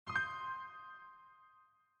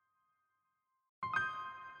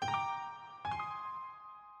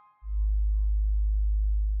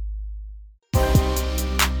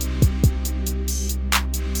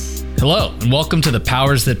Hello, and welcome to the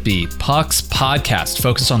Powers That Be, Puck's podcast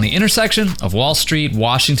focused on the intersection of Wall Street,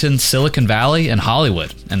 Washington, Silicon Valley, and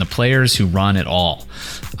Hollywood, and the players who run it all.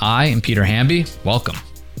 I am Peter Hamby. Welcome.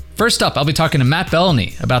 First up, I'll be talking to Matt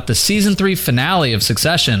Bellany about the Season 3 finale of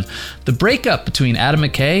Succession, the breakup between Adam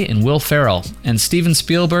McKay and Will Ferrell, and Steven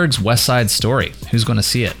Spielberg's West Side Story. Who's going to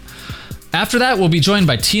see it? After that, we'll be joined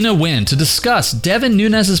by Tina Nguyen to discuss Devin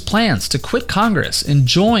Nunes' plans to quit Congress and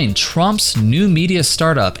join Trump's new media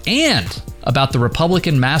startup, and about the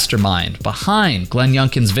Republican mastermind behind Glenn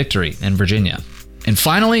Youngkin's victory in Virginia. And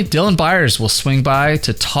finally, Dylan Byers will swing by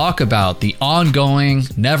to talk about the ongoing,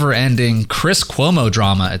 never-ending Chris Cuomo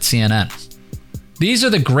drama at CNN. These are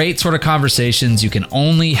the great sort of conversations you can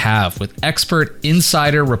only have with expert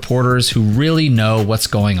insider reporters who really know what's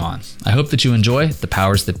going on. I hope that you enjoy the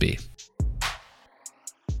Powers That Be.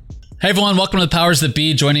 Hey everyone, welcome to the Powers That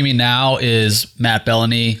Be. Joining me now is Matt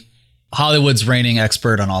Bellany, Hollywood's reigning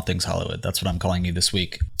expert on all things Hollywood. That's what I'm calling you this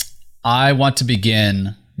week. I want to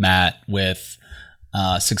begin, Matt, with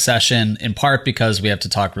Succession, in part because we have to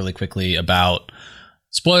talk really quickly about,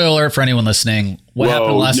 spoiler alert for anyone listening, what happened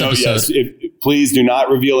in the last episode. Yes. Please do not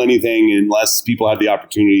reveal anything unless people have the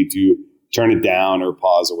opportunity to turn it down or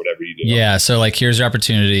pause or whatever you do. Yeah, so like here's your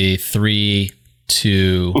opportunity. 3,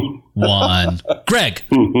 2, 1. Greg.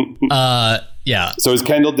 Yeah. So is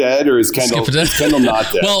Kendall dead or is Kendall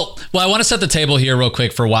not dead? Well, I want to set the table here real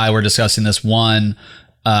quick for why we're discussing this. One,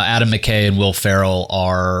 Adam McKay and Will Ferrell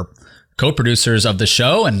are co-producers of the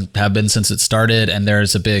show and have been since it started. And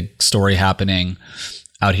there's a big story happening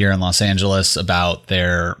out here in Los Angeles about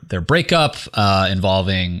their breakup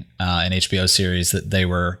involving an HBO series that they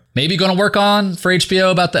were maybe going to work on for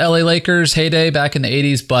HBO about the LA Lakers heyday back in the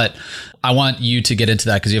 80s. But I want you to get into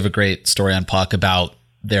that because you have a great story on Puck about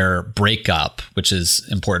their breakup, which is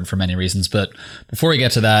important for many reasons. But before we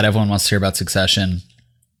get to that, everyone wants to hear about Succession.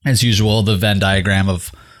 As usual, the Venn diagram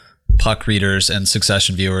of Puck readers and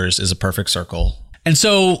Succession viewers is a perfect circle. And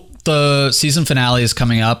so the season finale is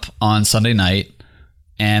coming up on Sunday night.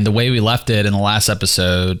 And the way we left it in the last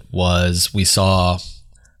episode was we saw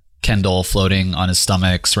Kendall floating on his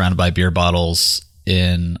stomach, surrounded by beer bottles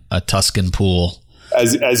in a Tuscan pool.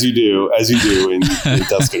 As you do in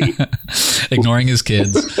Tuscany. Ignoring his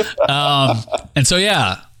kids. And so,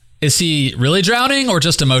 yeah, is he really drowning or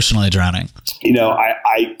just emotionally drowning? You know,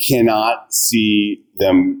 I cannot see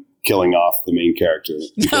them killing off the main character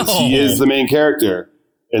because he is the main character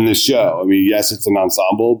in the show. I mean, yes, it's an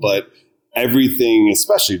ensemble, but everything,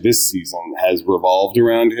 especially this season, has revolved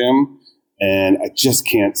around him. And I just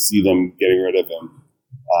can't see them getting rid of him.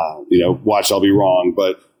 Watch, I'll be wrong,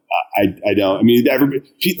 but I don't. I mean,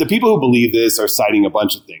 the people who believe this are citing a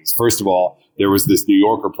bunch of things. First of all, there was this New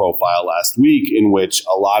Yorker profile last week in which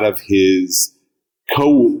a lot of his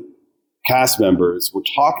co-cast members were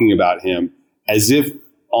talking about him as if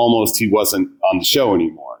almost he wasn't on the show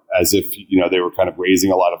anymore, as if, they were kind of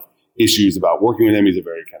raising a lot of issues about working with him. He's a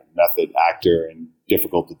very kind of method actor and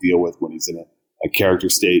difficult to deal with when he's in a character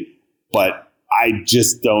state. But I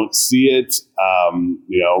just don't see it.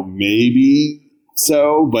 Maybe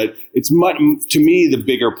so, but it's to me, the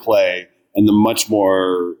bigger play and the much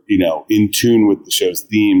more, in tune with the show's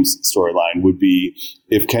themes storyline would be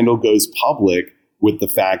if Kendall goes public with the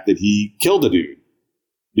fact that he killed a dude.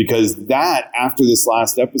 Because that, after this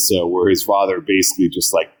last episode where his father basically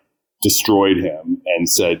just like destroyed him and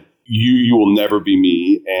said, you will never be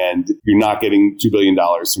me and you're not getting $2 billion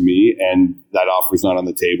from me and that offer is not on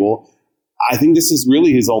the table. I think this is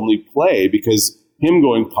really his only play because him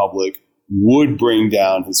going public would bring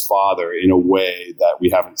down his father in a way that we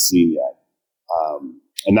haven't seen yet.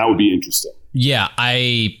 And that would be interesting. Yeah,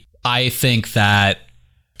 I think that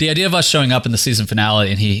the idea of us showing up in the season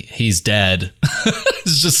finale and he's dead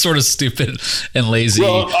is just sort of stupid and lazy.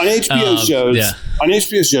 Well, on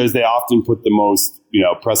HBO shows, they often put the most,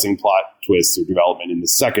 pressing plot twists or development in the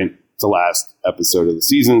second to last episode of the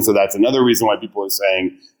season. So that's another reason why people are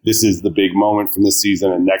saying this is the big moment from this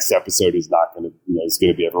season and next episode is not going to, it's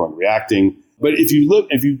going to be everyone reacting. But if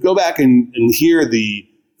you go back and hear the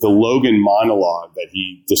Logan monologue that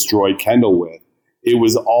he destroyed Kendall with, it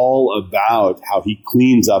was all about how he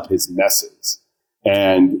cleans up his messes.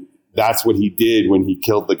 And that's what he did when he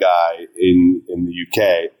killed the guy in the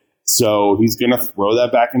UK. So he's going to throw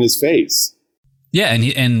that back in his face. Yeah.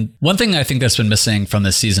 And one thing I think that's been missing from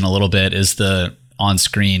this season a little bit is the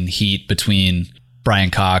on-screen heat between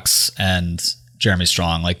Brian Cox and Jeremy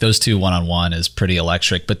Strong. Like those two one-on-one is pretty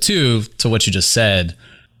electric. But two, to what you just said,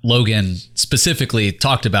 Logan specifically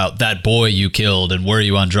talked about that boy you killed and were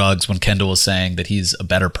you on drugs when Kendall was saying that he's a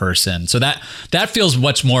better person. So that feels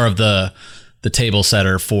much more of the table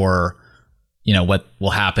setter for what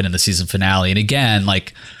will happen in the season finale. And again,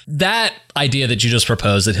 like that idea that you just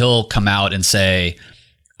proposed, that he'll come out and say,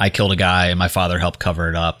 I killed a guy and my father helped cover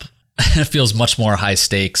it up. It feels much more high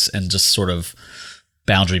stakes and just sort of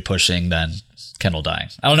boundary pushing than Kendall dying.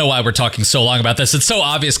 I don't know why we're talking so long about this. It's so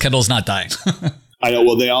obvious Kendall's not dying. I know.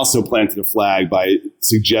 Well, they also planted a flag by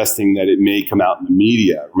suggesting that it may come out in the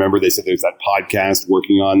media. Remember, they said there's that podcast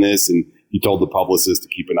working on this, and he told the publicist to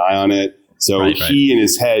keep an eye on it. So he in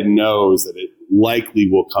his head knows that it likely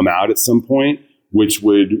will come out at some point, which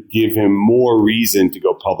would give him more reason to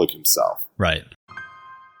go public himself. Right.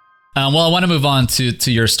 Well, I want to move on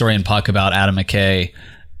to your story in Puck about Adam McKay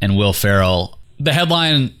and Will Ferrell. The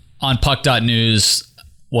headline on Puck.News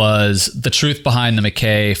was the truth behind the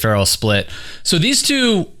McKay-Ferrell split. So these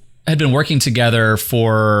two had been working together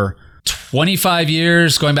for 25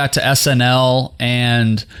 years, going back to SNL,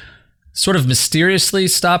 and sort of mysteriously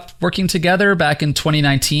stopped working together back in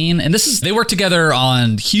 2019. And they worked together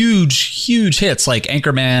on huge hits like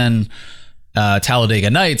Anchorman, Talladega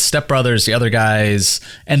Nights, Step Brothers, the other guys.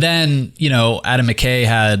 And then, Adam McKay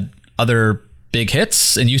had other big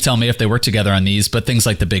hits, and you tell me if they worked together on these, but things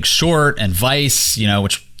like The Big Short and Vice,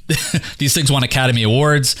 which these things won Academy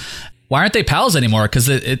Awards. Why aren't they pals anymore? Because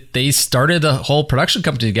they started a whole production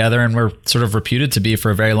company together and were sort of reputed to be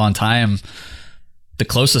for a very long time the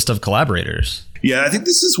closest of collaborators. Yeah, I think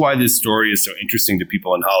this is why this story is so interesting to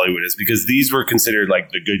people in Hollywood, is because these were considered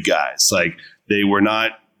like the good guys. Like they were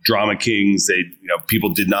not drama kings.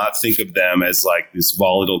 People did not think of them as like this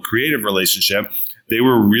volatile creative relationship. They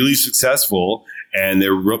were really successful, and they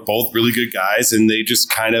were both really good guys, and they just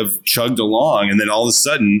kind of chugged along. And then all of a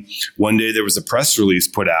sudden, one day there was a press release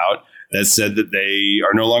put out that said that they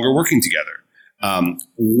are no longer working together.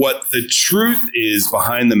 What the truth is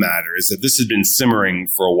behind the matter is that this had been simmering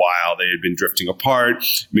for a while. They had been drifting apart.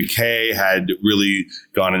 McKay had really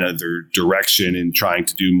gone another direction in trying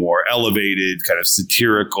to do more elevated, kind of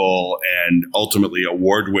satirical, and ultimately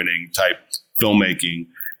award-winning type filmmaking.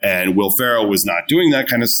 And Will Ferrell was not doing that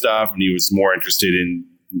kind of stuff, and he was more interested in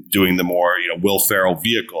doing the more, Will Ferrell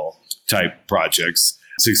vehicle type projects.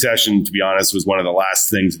 Succession, to be honest, was one of the last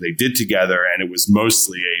things that they did together, and it was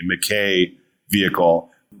mostly a McKay vehicle.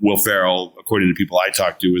 Will Ferrell, according to people I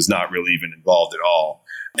talked to, was not really even involved at all.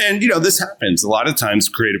 And, this happens. A lot of times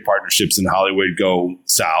creative partnerships in Hollywood go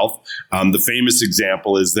south. The famous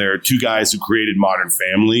example is there are two guys who created Modern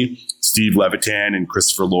Family, Steve Levitan and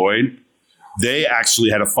Christopher Lloyd. They actually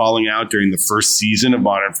had a falling out during the first season of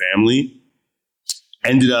Modern Family,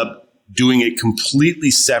 ended up doing it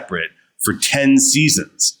completely separate for 10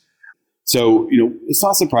 seasons. So, it's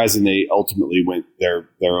not surprising they ultimately went their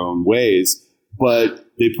own ways, but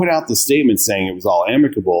they put out the statement saying it was all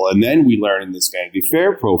amicable. And then we learned in this Vanity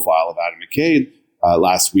Fair profile of Adam McKay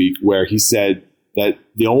last week, where he said that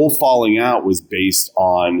the whole falling out was based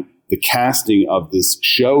on the casting of this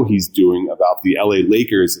show he's doing about the LA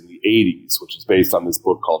Lakers in the 80s, which is based on this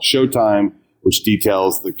book called Showtime, which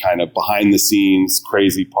details the kind of behind the scenes,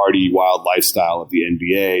 crazy party, wild lifestyle of the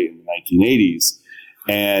NBA in the 1980s.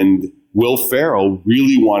 And Will Ferrell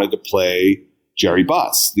really wanted to play Jerry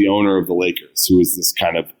Buss, the owner of the Lakers, who was this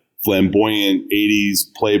kind of flamboyant 80s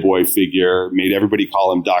playboy figure, made everybody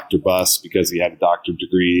call him Dr. Buss because he had a doctorate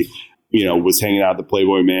degree, was hanging out at the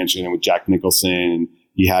Playboy Mansion and with Jack Nicholson, and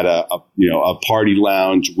he had a party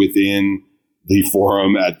lounge within the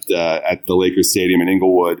Forum at the Lakers Stadium in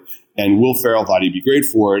Inglewood. And Will Ferrell thought he'd be great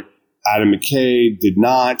for it. Adam McKay did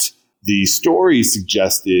not. The story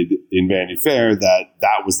suggested in Vanity Fair that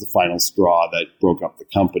was the final straw that broke up the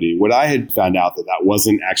company. What I had found out that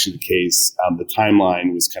wasn't actually the case. The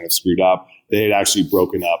timeline was kind of screwed up. They had actually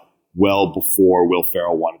broken up well before Will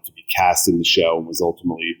Ferrell wanted to be cast in the show, and was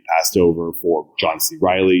ultimately passed over for John C.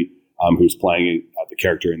 Reilly, who's playing the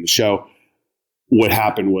character in the show. What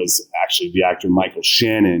happened was actually the actor Michael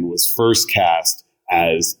Shannon was first cast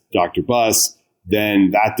as Dr. Buss. Then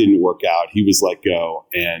that didn't work out. He was let go,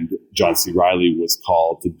 and John C. Reilly was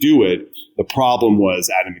called to do it. The problem was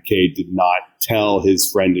Adam McKay did not tell his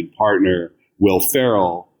friend and partner, Will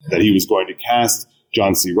Ferrell, that he was going to cast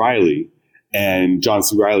John C. Reilly. And John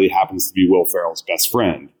C. Reilly happens to be Will Ferrell's best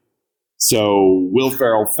friend. So Will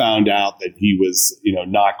Ferrell found out that he was,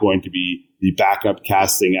 not going to be the backup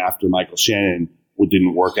casting after Michael Shannon.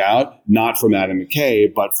 Didn't work out, not from Adam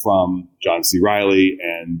McKay, but from John C. Reilly,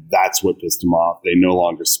 and that's what pissed him off. They no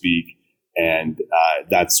longer speak, and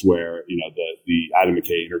that's where the Adam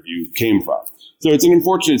McKay interview came from. So it's an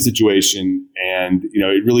unfortunate situation, and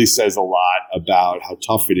it really says a lot about how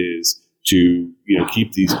tough it is to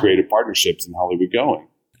keep these creative partnerships in Hollywood going.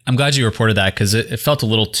 I'm glad you reported that, because it felt a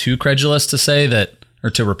little too credulous to say that,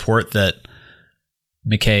 or to report that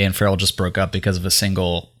McKay and Farrell just broke up because of a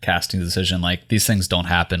single casting decision. Like, these things don't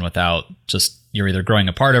happen without just, you're either growing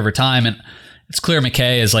apart over time. And it's clear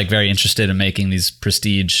McKay is like very interested in making these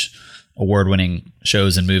prestige award-winning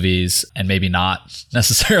shows and movies, and maybe not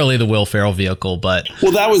necessarily the Will Ferrell vehicle, but...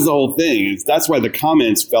 Well, that was the whole thing. That's why the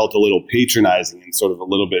comments felt a little patronizing and sort of a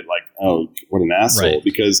little bit like, oh, what an asshole. Right.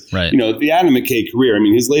 Because, right. You know, the Adam McKay career, I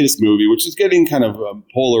mean, his latest movie, which is getting kind of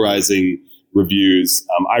polarizing reviews,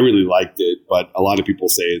 I really liked it, but a lot of people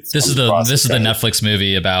say it's... This is the Netflix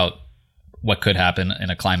movie about what could happen in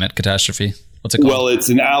a climate catastrophe. What's it called? Well, it's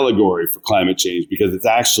an allegory for climate change because it's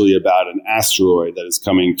actually about an asteroid that is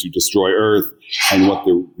coming to destroy Earth and what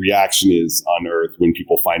the reaction is on Earth when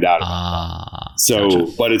people find out about it. So,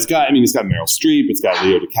 gotcha. But it's got Meryl Streep, it's got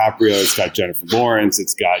Leo DiCaprio, it's got Jennifer Lawrence,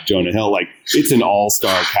 it's got Jonah Hill. Like, it's an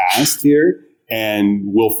all-star cast here. And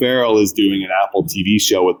Will Ferrell is doing an Apple TV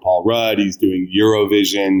show with Paul Rudd. He's doing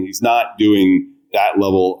Eurovision. He's not doing that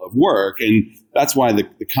level of work. And that's why the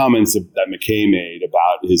comments that McKay made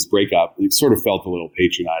about his breakup, it sort of felt a little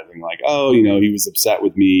patronizing, like, oh, you know, he was upset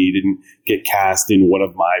with me. He didn't get cast in one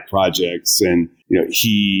of my projects. And, you know,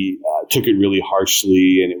 he took it really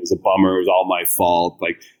harshly and it was a bummer. It was all my fault.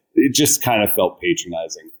 Like, it just kind of felt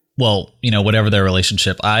patronizing. Well, you know, whatever their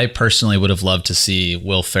relationship, I personally would have loved to see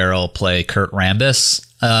Will Ferrell play Kurt Rambis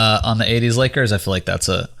on the 80s Lakers. I feel like that's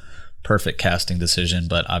a perfect casting decision,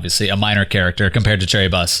 but obviously a minor character compared to Cherry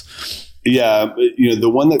Buss. Yeah, you know,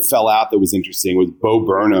 the one that fell out that was interesting was Bo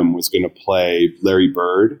Burnham was going to play Larry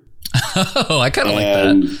Bird. Oh, I kind of like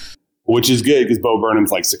that. Which is good because Bo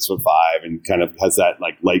Burnham's like 6'5" and kind of has that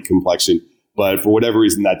like light complexion. But for whatever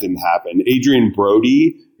reason, that didn't happen. Adrian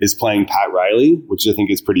Brody is playing Pat Riley, which I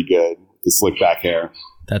think is pretty good. The slick back hair.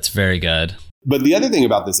 That's very good. But the other thing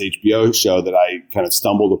about this HBO show that I kind of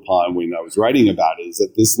stumbled upon when I was writing about it is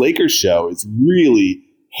that this Lakers show is really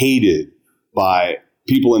hated by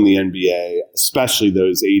people in the NBA, especially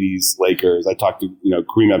those 80s Lakers. I talked to, you know,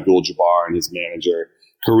 Kareem Abdul-Jabbar and his manager.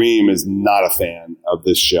 Kareem is not a fan of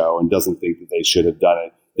this show and doesn't think that they should have done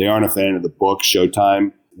it. They aren't a fan of the book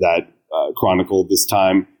Showtime that chronicled this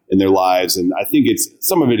time in their lives. And I think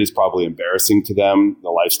some of it is probably embarrassing to them, the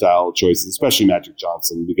lifestyle choices, especially Magic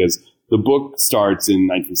Johnson, because the book starts in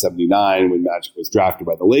 1979 when Magic was drafted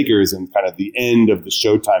by the Lakers, and kind of the end of the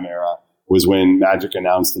Showtime era was when Magic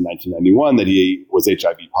announced in 1991 that he was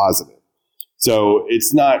HIV positive. So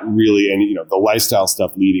it's not really any, you know, the lifestyle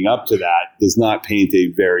stuff leading up to that does not paint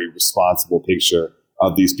a very responsible picture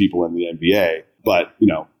of these people in the NBA. But, you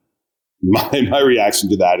know, my reaction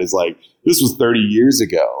to that is like, this was 30 years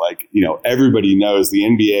ago. Like, you know, everybody knows the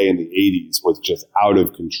NBA in the 80s was just out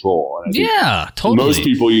of control. And I think yeah, totally. Most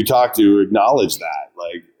people you talk to acknowledge that.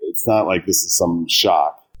 Like, it's not like this is some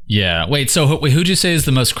shock. Yeah. Wait, so who'd you say is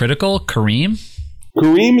the most critical? Kareem?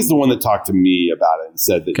 Kareem is the one that talked to me about it and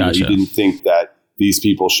said that gotcha. You know, he didn't think that these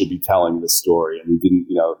people should be telling this story. And he didn't,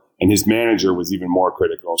 you know, and his manager was even more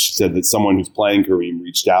critical. She said that someone who's playing Kareem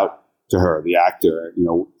reached out to her, the actor, you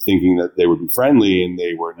know, thinking that they would be friendly, and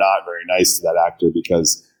they were not very nice to that actor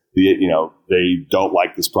because they don't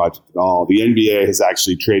like this project at all. The NBA has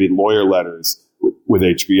actually traded lawyer letters with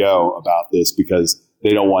HBO about this because they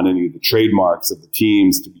don't want any of the trademarks of the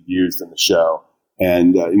teams to be used in the show.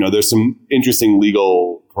 And you know, there's some interesting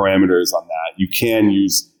legal parameters on that. You can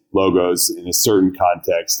use logos in a certain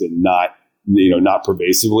context and not not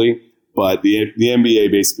pervasively. But the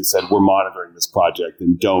NBA basically said, we're monitoring this project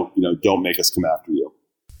and don't make us come after you.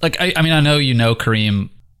 Like, I mean, I know Kareem,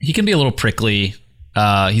 he can be a little prickly.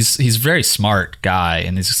 He's a very smart guy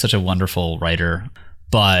and he's such a wonderful writer.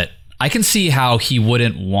 But I can see how he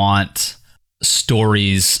wouldn't want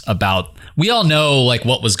stories about, we all know like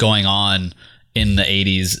what was going on in the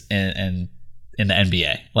 80s and in the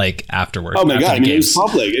NBA, like afterwards. Oh my God, I mean, it's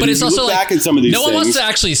public. But it's also like, some of these no one wants to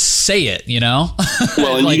actually say it, you know?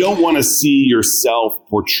 Well, and like, you don't want to see yourself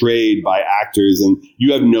portrayed by actors and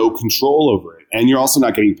you have no control over it. And you're also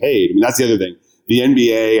not getting paid. I mean, that's the other thing. The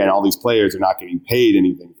NBA and all these players are not getting paid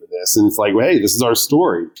anything for this. And it's like, well, hey, this is our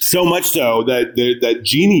story. So much so that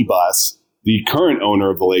Jeannie Buss, the current owner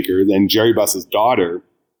of the Lakers, and Jerry Buss's daughter,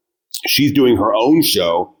 she's doing her own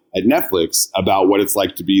show at Netflix about what it's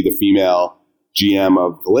like to be the female GM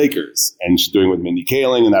of the Lakers. And she's doing it with Mindy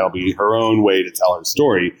Kaling, and that'll be her own way to tell her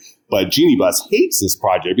story. But Jeannie Buss hates this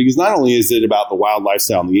project because not only is it about the wild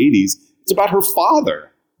lifestyle in the 80s, it's about her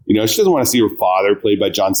father. You know, she doesn't want to see her father, played by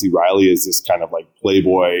John C. Reilly, as this kind of like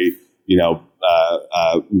playboy,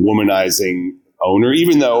 womanizing owner,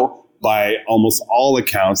 even though by almost all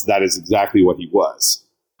accounts, that is exactly what he was.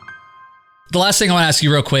 The last thing I want to ask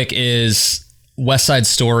you real quick is West Side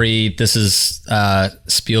Story. This is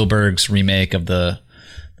Spielberg's remake of the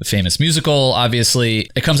the famous musical, obviously.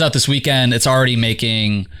 It comes out this weekend. It's already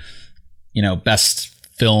making, best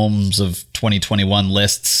films of 2021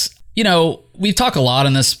 lists. We talk a lot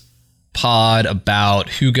on this pod about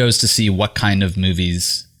who goes to see what kind of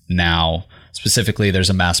movies now. Specifically, there's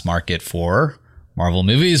a mass market for Marvel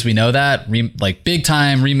movies. We know that, like big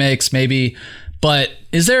time remakes maybe. But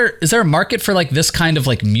is there a market for like this kind of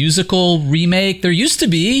like musical remake? There used to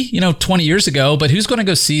be, 20 years ago, but who's going to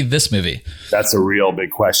go see this movie? That's a real big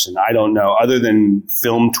question. I don't know. Other than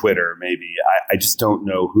film Twitter, maybe. I just don't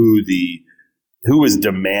know who is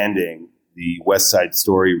demanding the West Side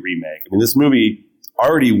Story remake. I mean, this movie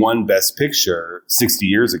already won Best Picture 60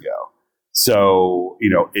 years ago. So,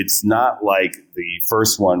 it's not like the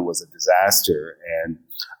first one was a disaster. And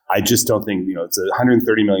I just don't think, it's a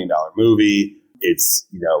 $130 million movie. It's,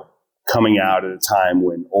 coming out at a time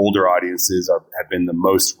when older audiences have been the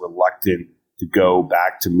most reluctant to go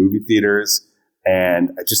back to movie theaters. And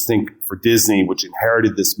I just think for Disney, which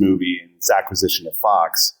inherited this movie and its acquisition of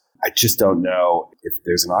Fox, I just don't know if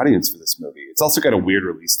there's an audience for this movie. It's also got a weird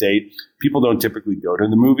release date. People don't typically go to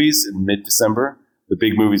the movies in mid-December. The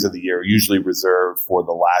big movies of the year are usually reserved for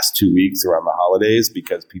the last 2 weeks around the holidays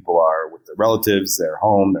because people are with their relatives, they're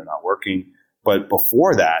home, they're not working. But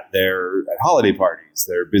before that, they're at holiday parties,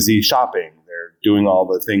 they're busy shopping, they're doing all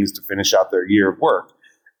the things to finish out their year of work.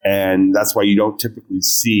 And that's why you don't typically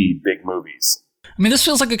see big movies. I mean, this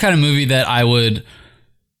feels like a kind of movie that I would,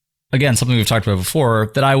 again, something we've talked about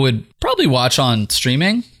before, that I would probably watch on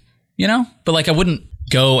streaming, but like I wouldn't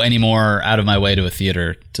go anymore out of my way to a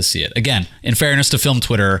theater to see it. Again, in fairness to film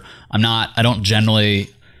Twitter, I don't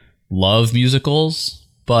generally love musicals,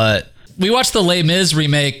 but we watched the Les Mis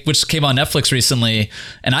remake, which came on Netflix recently,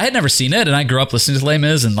 and I had never seen it, and I grew up listening to Les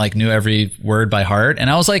Mis and like knew every word by heart. And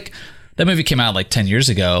I was like, that movie came out like 10 years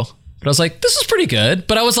ago, but I was like, this is pretty good.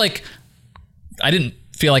 But I was like, I didn't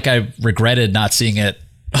feel like I regretted not seeing it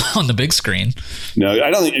on the big screen. No,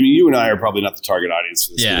 I don't think, you and I are probably not the target audience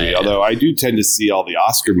for this movie, although I do tend to see all the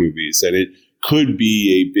Oscar movies, and it could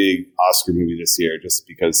be a big Oscar movie this year just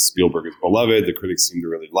because Spielberg is beloved. The critics seem to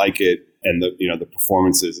really like it. And the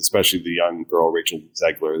performances, especially the young girl, Rachel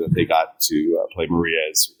Zegler, that they got to play Maria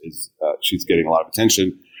she's getting a lot of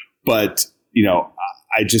attention. But,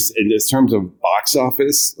 I just, in terms of box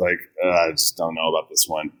office, I just don't know about this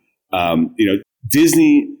one.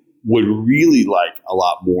 Disney would really like a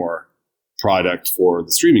lot more product for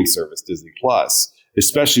the streaming service, Disney Plus,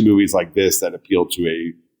 especially movies like this that appeal to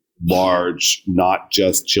a large, not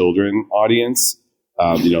just children audience.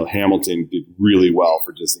 Hamilton did really well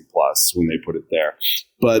for Disney Plus when they put it there.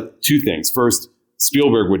 But two things. First,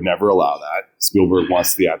 Spielberg would never allow that. Spielberg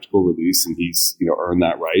wants theatrical release, and he's earned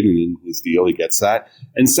that right. And in his deal, he gets that.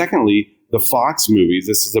 And secondly, the Fox movies.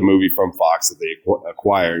 This is a movie from Fox that they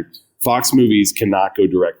acquired. Fox movies cannot go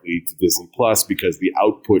directly to Disney Plus because the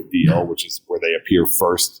output deal, which is where they appear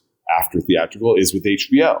first after theatrical, is with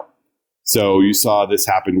HBO. So you saw this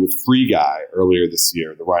happen with Free Guy earlier this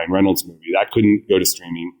year, the Ryan Reynolds movie. That couldn't go to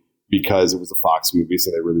streaming because it was a Fox movie,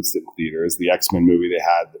 so they released it in theaters. The X-Men movie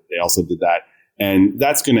they also did that. And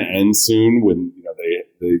that's going to end soon when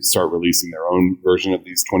they start releasing their own version of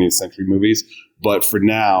these 20th century movies. But for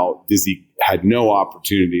now, Disney had no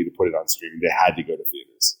opportunity to put it on streaming. They had to go to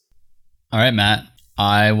theaters. All right, Matt.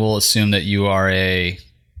 I will assume that you are a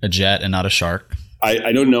jet and not a shark.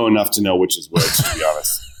 I don't know enough to know which is which, to be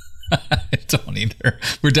honest. I don't either.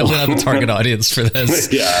 We're definitely not the target audience for this.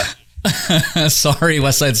 Yeah. Sorry,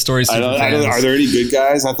 West Side Story. Are there any good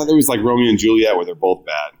guys? I thought there was like Romeo and Juliet where they're both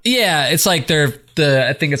bad. Yeah, it's like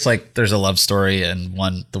I think it's like there's a love story and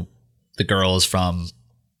the girl is from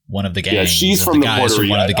one of the gangs. Yeah, she's from the Puerto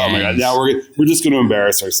Rico. Oh my God. Now we're just going to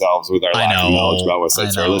embarrass ourselves with our lack of knowledge about West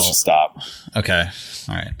Side Story. Let's just stop. Okay.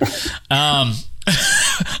 All right.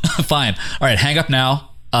 Fine. All right. Hang up now.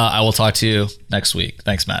 I will talk to you next week.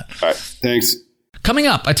 Thanks, Matt. All right. Thanks. Coming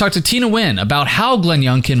up, I talked to Tina Nguyen about how Glenn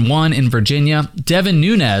Youngkin won in Virginia, Devin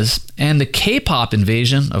Nunes, and the K-pop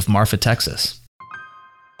invasion of Marfa, Texas.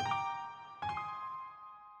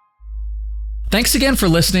 Thanks again for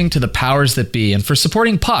listening to The Powers That Be and for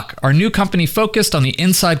supporting Puck, our new company focused on the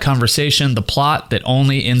inside conversation, the plot that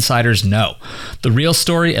only insiders know. The real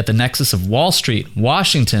story at the nexus of Wall Street,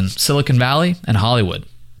 Washington, Silicon Valley, and Hollywood.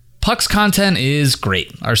 Puck's content is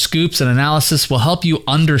great. Our scoops and analysis will help you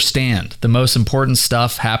understand the most important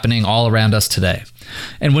stuff happening all around us today.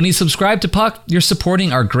 And when you subscribe to Puck, you're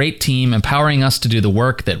supporting our great team, empowering us to do the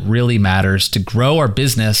work that really matters, to grow our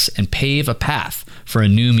business and pave a path for a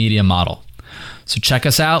new media model. So check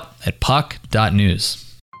us out at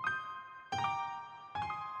puck.news.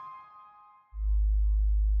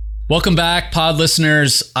 Welcome back, pod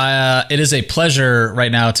listeners. It is a pleasure right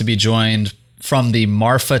now to be joined from the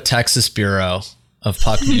Marfa, Texas Bureau of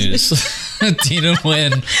Puck News. Tina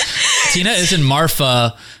Nguyen. Tina is in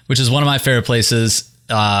Marfa, which is one of my favorite places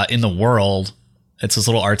in the world. It's this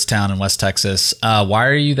little arts town in West Texas. Why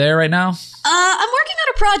are you there right now? I'm working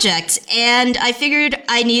on a project, and I figured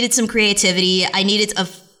I needed some creativity. I needed a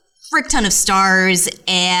frick ton of stars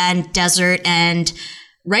and desert, and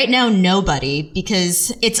right now, nobody,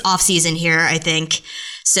 because it's off season here, I think.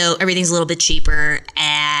 So everything's a little bit cheaper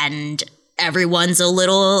and everyone's a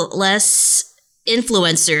little less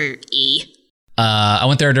influencer-y. I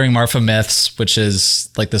went there during Marfa Myths, which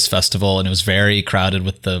is like this festival, and it was very crowded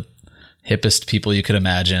with the hippest people you could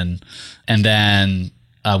imagine. And then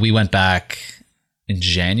we went back in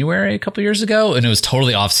January a couple years ago, and it was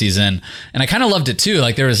totally off season. And I kind of loved it too.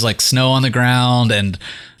 Like there was like snow on the ground, and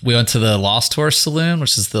we went to the Lost Horse Saloon,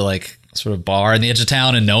 which is the like sort of bar in the edge of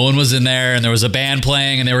town, and no one was in there, and there was a band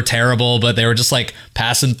playing, and they were terrible, but they were just like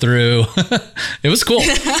passing through. It was cool.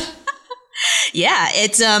 Yeah,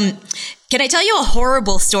 it's can I tell you a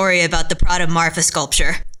horrible story about the Prada Marfa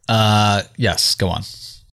sculpture? Yes, go on.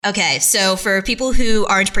 Okay, so for people who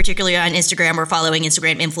aren't particularly on Instagram or following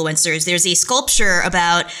Instagram influencers, there's a sculpture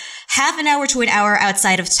about half an hour to an hour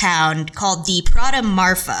outside of town called the Prada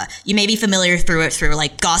Marfa. You may be familiar through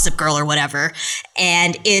like Gossip Girl or whatever.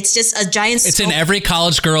 And it's just a giant... It's in every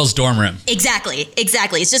college girl's dorm room. Exactly.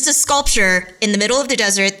 It's just a sculpture in the middle of the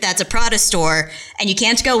desert that's a Prada store, and you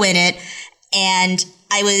can't go in it. And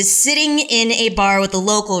I was sitting in a bar with a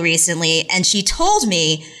local recently, and she told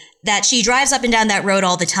me that she drives up and down that road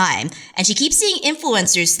all the time, and she keeps seeing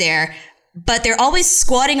influencers there, but they're always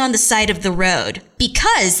squatting on the side of the road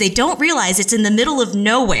because they don't realize it's in the middle of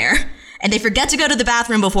nowhere, and they forget to go to the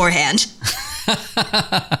bathroom beforehand.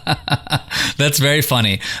 That's very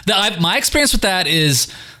funny. My experience with that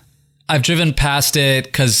is I've driven past it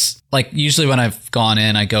because, like, usually when I've gone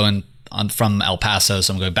in, I go in from El Paso,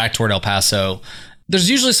 so I'm going back toward El Paso. There's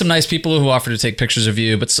usually some nice people who offer to take pictures of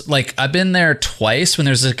you, but like I've been there twice when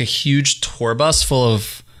there's like a huge tour bus full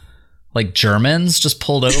of like Germans just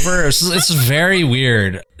pulled over. It's very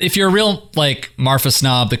weird. If you're a real like Marfa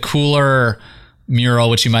snob, the cooler mural,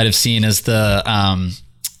 which you might have seen, is the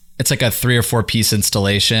it's like a 3 or 4 piece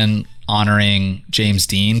installation honoring James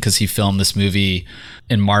Dean because he filmed this movie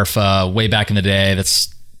in Marfa way back in the day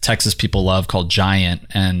that's Texas people love called Giant,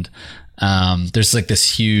 and there's like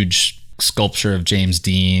this huge sculpture of James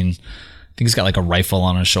Dean. I think he's got like a rifle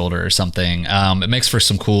on his shoulder or something. It makes for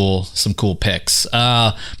some cool pics.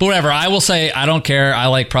 But whatever, I will say I don't care. I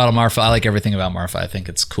like Prada Marfa. I like everything about Marfa. I think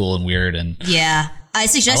it's cool and weird, and yeah, I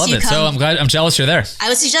suggest you come. So I'm jealous you're there. I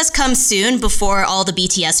would suggest come soon before all the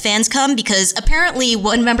BTS fans come, because apparently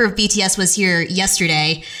one member of BTS was here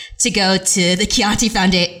yesterday to go to the Chianti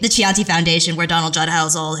Foundation where Donald Judd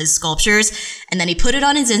has all his sculptures, and then he put it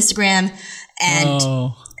on his Instagram,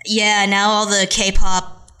 and yeah, now all the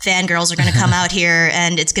K-pop fangirls are going to come out here,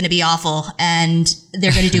 and it's going to be awful, and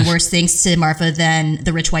they're going to do worse things to Marfa than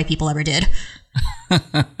the rich white people ever did.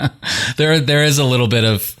 There is a little bit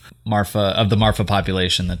of the Marfa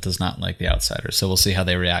population that does not like the outsiders, so we'll see how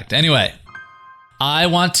they react. Anyway, I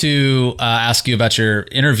want to ask you about your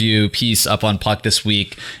interview piece up on Puck this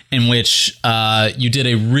week, in which you did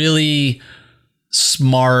a really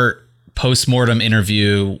smart post-mortem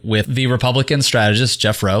interview with the Republican strategist,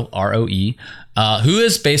 Jeff Roe, R-O-E, who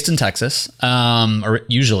is based in Texas, or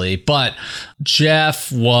usually, but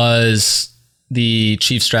Jeff was the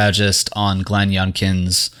chief strategist on Glenn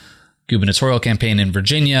Youngkin's gubernatorial campaign in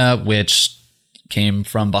Virginia, which came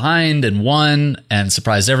from behind and won and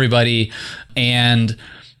surprised everybody. And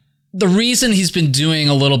the reason he's been doing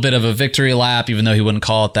a little bit of a victory lap, even though he wouldn't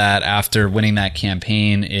call it that after winning that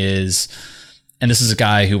campaign, is... And this is a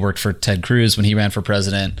guy who worked for Ted Cruz when he ran for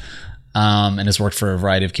president, and has worked for a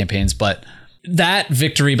variety of campaigns. But that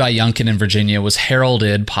victory by Youngkin in Virginia was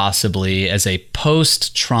heralded possibly as a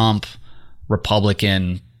post-Trump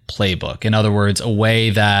Republican playbook. In other words, a way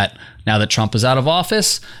that now that Trump is out of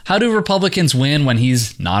office, how do Republicans win when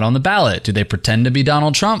he's not on the ballot? Do they pretend to be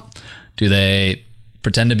Donald Trump? Do they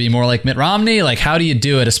pretend to be more like Mitt Romney? Like, how do you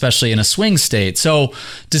do it, especially in a swing state? So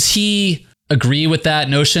does he agree with that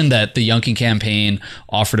notion that the Youngkin campaign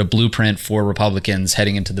offered a blueprint for Republicans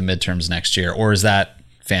heading into the midterms next year, or is that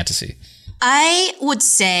fantasy? I would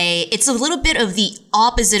say it's a little bit of the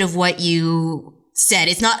opposite of what you said.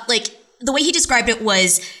 It's not like the way he described it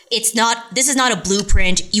was, this is not a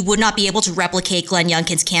blueprint. You would not be able to replicate Glenn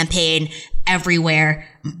Youngkin's campaign everywhere,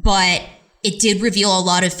 but it did reveal a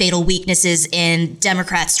lot of fatal weaknesses in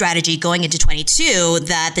Democrat strategy going into 22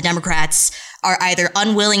 that the Democrats are either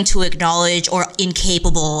unwilling to acknowledge or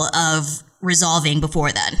incapable of resolving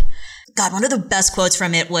before then. God, one of the best quotes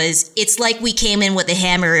from it was, "It's like we came in with a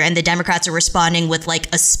hammer and the Democrats are responding with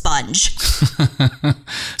like a sponge."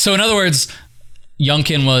 So in other words,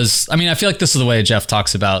 Youngkin was, I mean, I feel like this is the way Jeff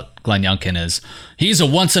talks about Glenn Youngkin is he's a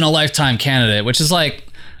once in a lifetime candidate, which is like,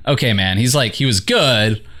 okay, man, he was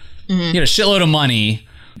good. He had a shitload of money.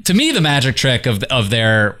 To me, the magic trick of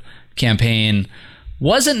their campaign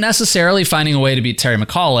wasn't necessarily finding a way to beat Terry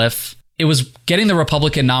McAuliffe. It was getting the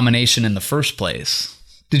Republican nomination in the first place.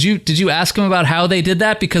 Did you ask him about how they did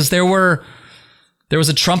that? Because there was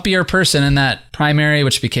a Trumpier person in that primary,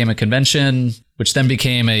 which became a convention, which then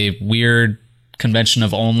became a weird convention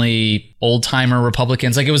of only old-timer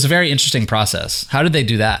Republicans. Like, it was a very interesting process. How did they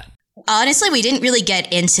do that? Honestly, we didn't really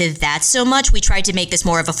get into that so much. We tried to make this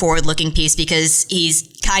more of a forward-looking piece because he's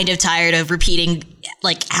kind of tired of repeating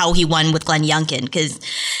like how he won with Glenn Youngkin.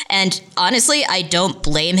 And honestly, I don't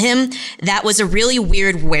blame him. That was a really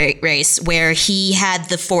weird race where he had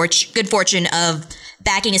the good fortune of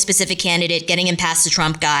backing a specific candidate, getting him past the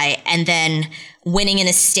Trump guy, and then winning in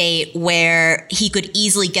a state where he could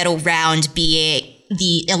easily get around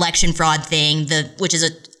the election fraud thing, which is a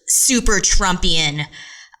super Trumpian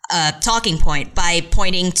talking point, by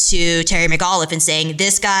pointing to Terry McAuliffe and saying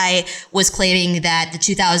this guy was claiming that the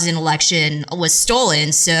 2000 election was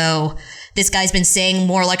stolen. So this guy's been saying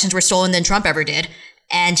more elections were stolen than Trump ever did.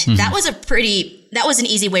 And that was an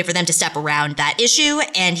easy way for them to step around that issue.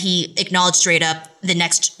 And he acknowledged straight up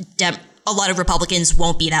a lot of Republicans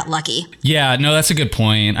won't be that lucky. Yeah, no, that's a good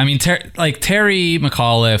point. I mean, Terry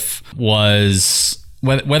McAuliffe was,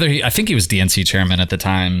 I think he was DNC chairman at the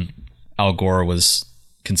time Al Gore was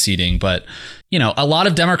conceding, but a lot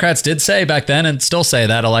of Democrats did say back then and still say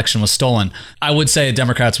that election was stolen. I would say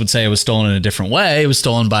Democrats would say it was stolen in a different way. It was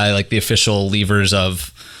stolen by like the official levers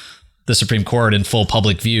of the Supreme Court in full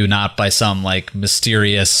public view, not by some like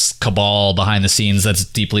mysterious cabal behind the scenes that's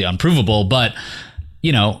deeply unprovable. But,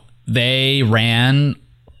 they ran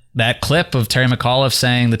that clip of Terry McAuliffe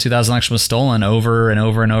saying the 2000 election was stolen over and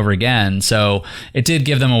over and over again. So it did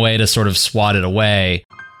give them a way to sort of swat it away.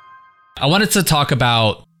 I wanted to talk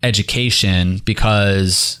about education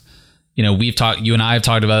because, you and I have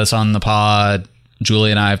talked about this on the pod.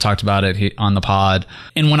 Julie and I have talked about it on the pod.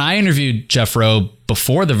 And when I interviewed Jeff Rowe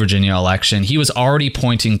before the Virginia election, he was already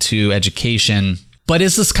pointing to education. But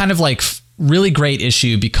is this kind of like really great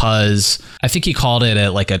issue because I think he called it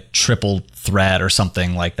a triple threat or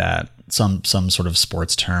something like that, some sort of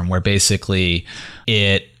sports term where basically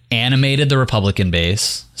it animated the Republican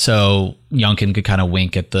base. So Youngkin could kind of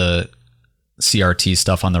wink at the CRT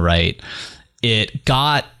stuff on the right. It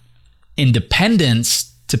got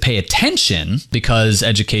independents to pay attention because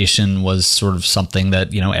education was sort of something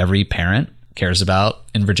that, every parent cares about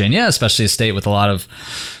in Virginia, especially a state with a lot of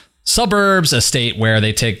suburbs, a state where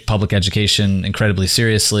they take public education incredibly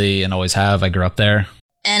seriously and always have. I grew up there.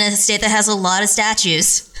 And a state that has a lot of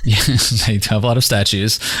statues. Yeah, they have a lot of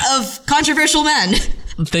statues. Of controversial men.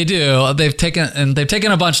 They do. They've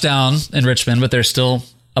taken a bunch down in Richmond, but there's still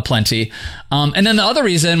aplenty. And then the other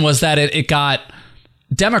reason was that it got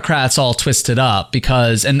Democrats all twisted up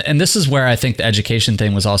because, and this is where I think the education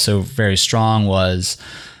thing was also very strong, was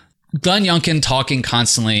Glenn Youngkin talking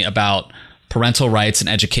constantly about parental rights and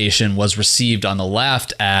education was received on the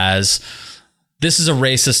left as this is a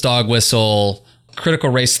racist dog whistle. Critical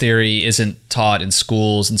race theory isn't taught in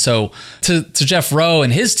schools. And so to Jeff Rowe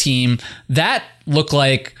and his team, that looked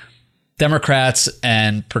like Democrats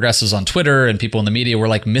and progressives on Twitter and people in the media were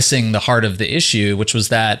like missing the heart of the issue, which was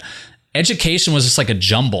that education was just like a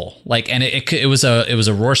jumble. And it was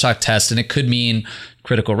a Rorschach test, and it could mean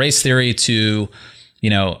critical race theory to,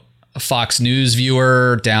 a Fox News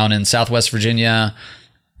viewer down in Southwest Virginia.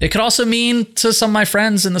 It could also mean to some of my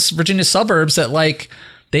friends in the Virginia suburbs that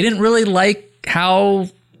they didn't really like how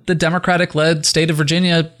the Democratic-led state of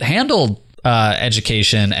Virginia handled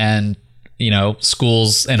education and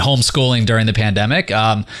schools and homeschooling during the pandemic.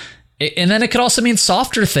 And then it could also mean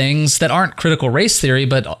softer things that aren't critical race theory,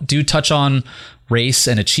 but do touch on race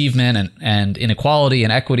and achievement and inequality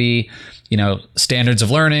and equity, standards of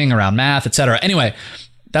learning around math, et cetera. Anyway,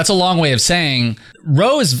 that's a long way of saying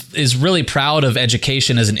Roe is really proud of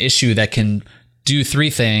education as an issue that can do three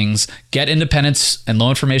things: get independents and low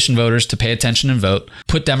information voters to pay attention and vote,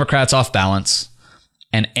 put Democrats off balance,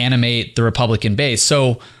 and animate the Republican base.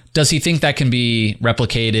 So does he think that can be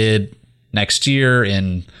replicated next year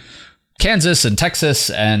in Kansas and Texas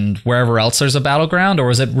and wherever else there's a battleground, or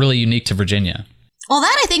is it really unique to Virginia? Well,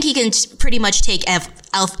 that I think he can pretty much take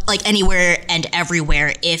like anywhere and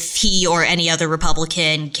everywhere if he or any other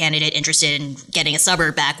Republican candidate interested in getting a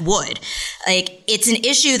suburb back would. Like, it's an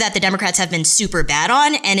issue that the Democrats have been super bad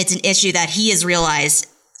on, and it's an issue that he has realized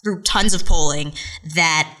through tons of polling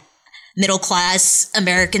that middle-class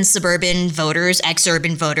American suburban voters,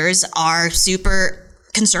 ex-urban voters, are super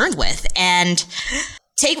concerned with. And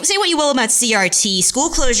say what you will about CRT, school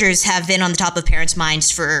closures have been on the top of parents' minds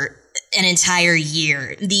for an entire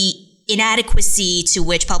year. The inadequacy to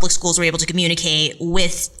which public schools were able to communicate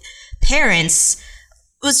with parents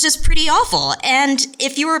was just pretty awful. And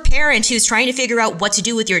if you're a parent who's trying to figure out what to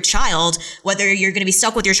do with your child, whether you're going to be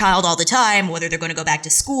stuck with your child all the time, whether they're going to go back to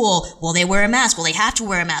school, will they wear a mask? Will they have to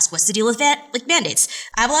wear a mask? What's the deal with like mandates?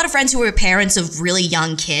 I have a lot of friends who are parents of really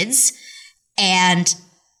young kids, and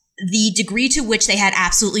the degree to which they had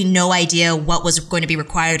absolutely no idea what was going to be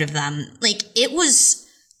required of them, like,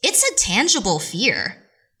 it's a tangible fear.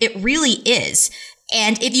 It really is.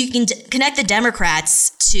 And if you can connect the Democrats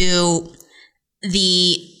to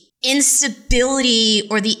the instability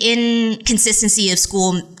or the inconsistency of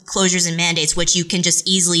school closures and mandates, which you can just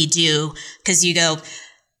easily do because you go,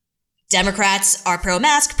 Democrats are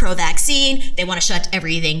pro-mask, pro-vaccine. They want to shut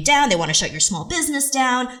everything down. They want to shut your small business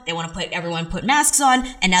down. They want to everyone put masks on.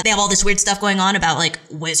 And now they have all this weird stuff going on about, like,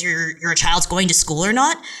 was your child's going to school or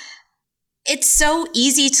not? It's so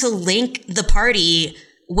easy to link the party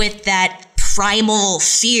with that primal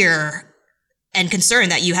fear and concern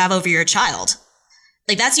that you have over your child.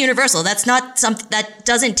 Like, that's universal. That's not something that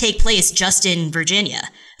doesn't take place just in Virginia.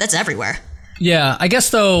 That's everywhere. Yeah, I guess,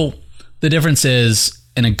 though, the difference is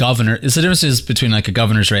the difference is between, like, a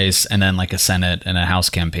governor's race and then, like, a Senate and a House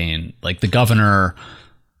campaign. Like, the governor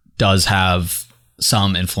does have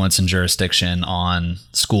some influence and jurisdiction on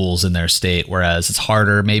schools in their state, whereas it's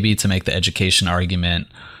harder maybe to make the education argument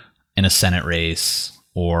in a Senate race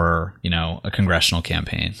or, you know, a congressional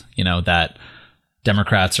campaign, you know, that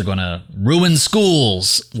Democrats are going to ruin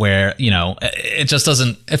schools, where, you know, it just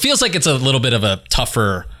doesn't, it feels like it's a little bit of a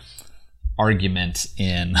tougher argument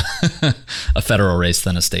in a federal race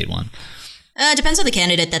than a state one. It depends on the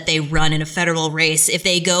candidate that they run in a federal race. If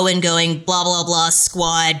they go in going blah, blah, blah,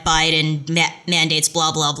 squad, Biden mandates,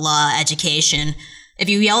 blah, blah, blah, education. If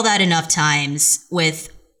you yell that enough times with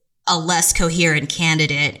a less coherent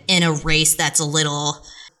candidate in a race that's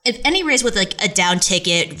if any race with, like, a down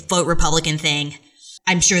ticket, vote Republican thing,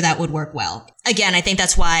 I'm sure that would work well. Again, I think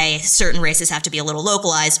that's why certain races have to be a little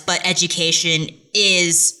localized, but education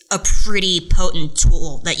is a pretty potent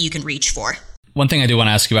tool that you can reach for. One thing I do want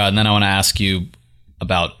to ask you about, and then I want to ask you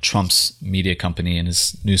about Trump's media company and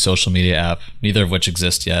his new social media app, neither of which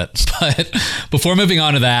exist yet. But before moving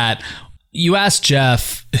on to that, you asked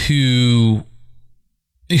Jeff who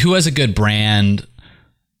has a good brand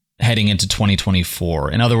heading into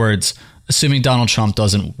 2024. In other words, assuming Donald Trump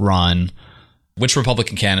doesn't run, which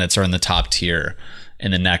Republican candidates are in the top tier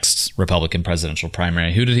in the next Republican presidential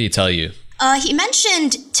primary? Who did he tell you? He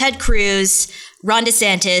mentioned Ted Cruz, Ron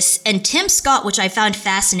DeSantis, and Tim Scott, which I found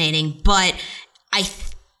fascinating, but I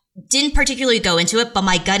didn't particularly go into it. But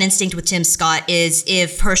my gut instinct with Tim Scott is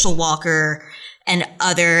if Herschel Walker and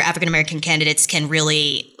other African-American candidates can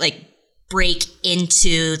really, like, break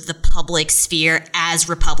into the public sphere as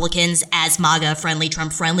Republicans, as MAGA-friendly,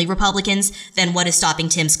 Trump-friendly Republicans, then what is stopping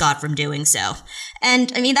Tim Scott from doing so?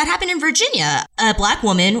 And, I mean, that happened in Virginia. A black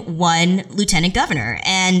woman won lieutenant governor,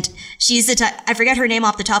 and she's I forget her name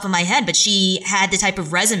off the top of my head, but she had the type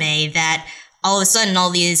of resume that all of a sudden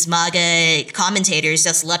all these MAGA commentators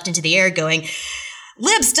just leapt into the air going,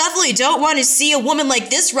 libs definitely don't want to see a woman like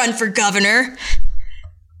this run for governor.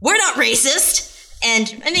 We're not racist.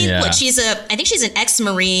 And I mean, look, I think she's an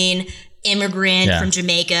ex-Marine, immigrant from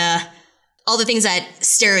Jamaica, all the things that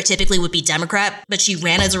stereotypically would be Democrat, but she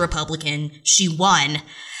ran as a Republican. She won.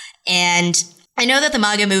 And I know that the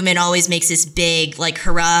MAGA movement always makes this big, like,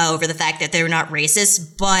 hurrah over the fact that they're not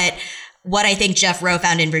racist, but what I think Jeff Rowe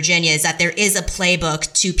found in Virginia is that there is a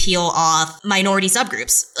playbook to peel off minority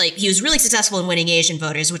subgroups. Like, he was really successful in winning Asian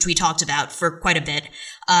voters, which we talked about for quite a bit.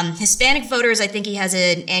 Hispanic voters, I think he has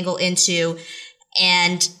an angle into.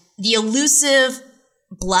 And the elusive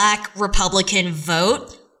black Republican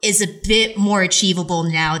vote is a bit more achievable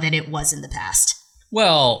now than it was in the past.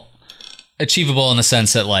 Well, achievable in the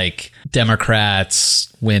sense that, like,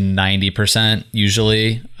 Democrats win 90%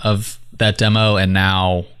 usually of that demo, and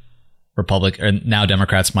now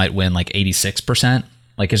Democrats might win like 86%.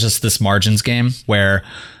 Like, it's just this margins game where,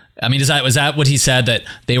 I mean, was that what he said, that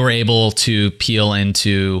they were able to peel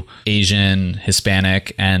into Asian,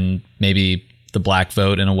 Hispanic, and maybe the black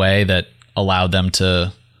vote in a way that allowed them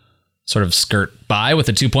to sort of skirt by with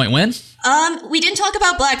a 2-point win? We didn't talk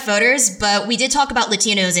about Black voters, but we did talk about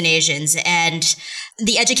Latinos and Asians, and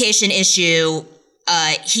the education issue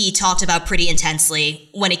he talked about pretty intensely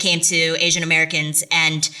when it came to Asian Americans.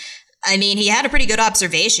 And I mean, he had a pretty good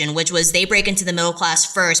observation, which was they break into the middle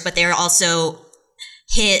class first, but they're also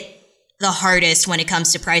hit the hardest when it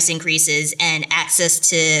comes to price increases and access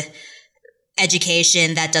to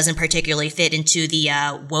education that doesn't particularly fit into the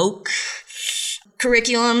woke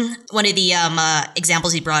curriculum. One of the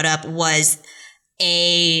examples he brought up was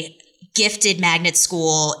a gifted magnet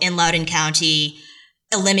school in Loudoun County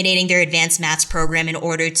eliminating their advanced maths program in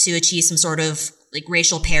order to achieve some sort of like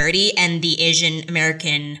racial parity, and the Asian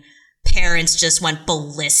American parents just went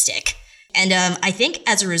ballistic. And I think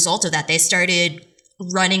as a result of that, they started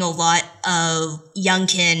running a lot of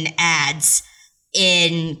Youngkin ads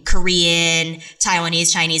in Korean,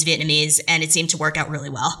 Taiwanese, Chinese, Vietnamese, and it seemed to work out really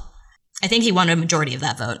well. I think he won a majority of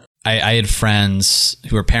that vote. I had friends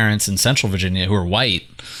who were parents in Central Virginia who were white,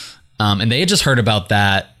 and they had just heard about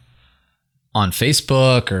that on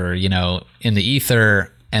Facebook or, you know, in the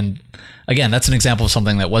ether. And again, that's an example of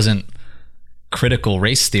something that wasn't critical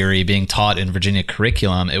race theory being taught in Virginia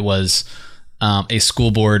curriculum. It was a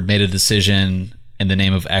school board made a decision in the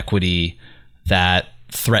name of equity that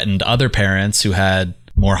threatened other parents who had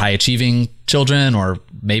more high achieving children or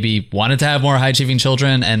maybe wanted to have more high achieving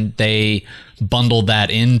children. And they bundled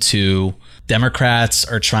that into Democrats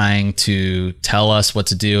are trying to tell us what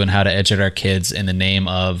to do and how to educate our kids in the name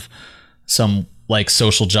of some like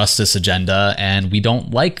social justice agenda. And we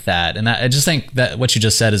don't like that. And I just think that what you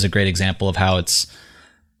just said is a great example of how it's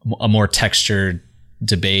a more textured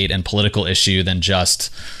debate and political issue than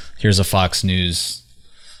just here's a Fox News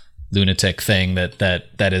lunatic thing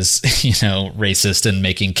that is, you know, racist and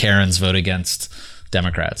making Karens vote against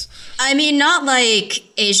Democrats. I mean, not like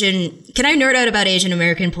Asian. Can I nerd out about Asian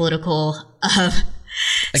American political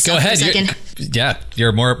Go ahead.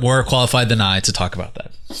 You're more qualified than I to talk about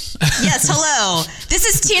that. Yes, hello. This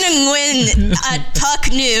is Tina Nguyen at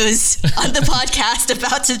Puck News on the podcast,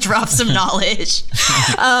 about to drop some knowledge.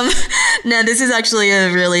 No, this is actually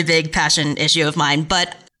a really big passion issue of mine,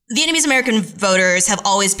 but Vietnamese American voters have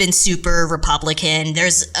always been super Republican.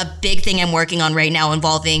 There's a big thing I'm working on right now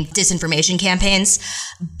involving disinformation campaigns,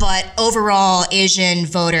 but overall, Asian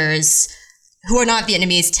voters who are not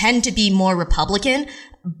Vietnamese tend to be more Republican,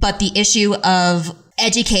 but the issue of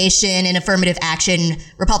education and affirmative action,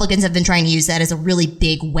 Republicans have been trying to use that as a really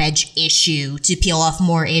big wedge issue to peel off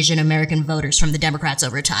more Asian American voters from the Democrats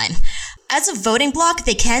over time. As a voting bloc,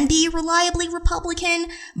 they can be reliably Republican,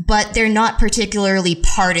 but they're not particularly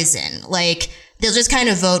partisan. Like, they'll just kind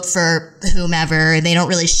of vote for whomever. They don't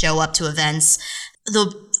really show up to events.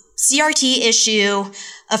 The CRT issue,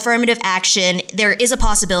 affirmative action, there is a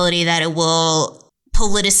possibility that it will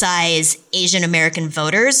politicize Asian American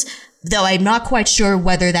voters, though I'm not quite sure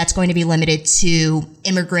whether that's going to be limited to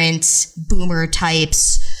immigrant boomer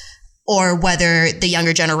types or whether the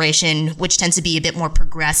younger generation, which tends to be a bit more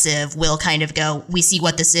progressive, will kind of go, we see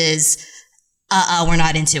what this is, we're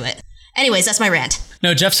not into it. Anyways, that's my rant.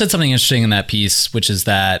 No, Jeff said something interesting in that piece, which is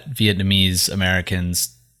that Vietnamese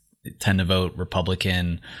Americans tend to vote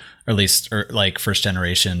Republican, or at least or like first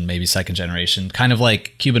generation, maybe second generation, kind of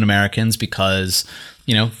like Cuban Americans, because,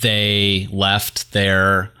 you know, they left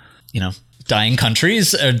their, you know, dying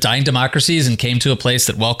countries or dying democracies and came to a place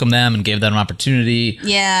that welcomed them and gave them an opportunity.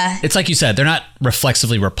 Yeah. It's like you said, they're not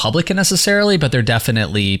reflexively Republican necessarily, but they're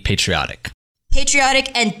definitely patriotic.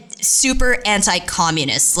 Patriotic and super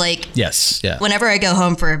anti-communist. Like, yes, yeah. Whenever I go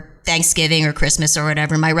home for Thanksgiving or Christmas or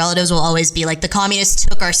whatever, my relatives will always be like, the communists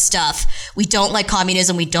took our stuff. We don't like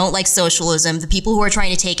communism. We don't like socialism. The people who are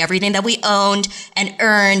trying to take everything that we owned and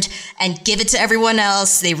earned and give it to everyone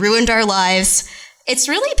else, they ruined our lives. It's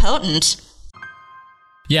really potent.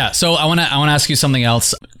 Yeah, so I want to ask you something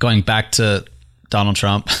else, going back to Donald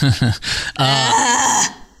Trump.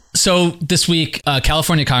 So this week,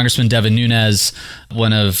 California Congressman Devin Nunes,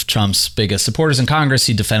 one of Trump's biggest supporters in Congress,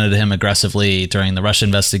 he defended him aggressively during the Russia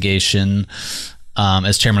investigation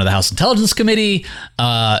as chairman of the House Intelligence Committee.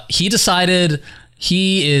 He decided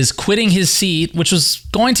he is quitting his seat, which was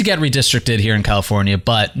going to get redistricted here in California,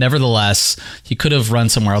 but nevertheless, he could have run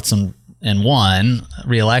somewhere else and won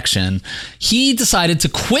re-election. He decided to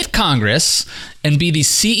quit Congress and be the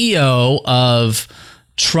CEO of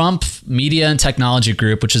Trump Media and Technology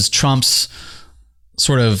Group, which is Trump's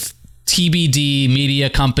sort of TBD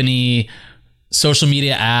media company, social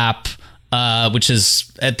media app, which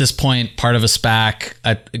is at this point part of a SPAC.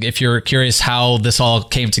 If you're curious how this all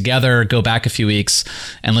came together, go back a few weeks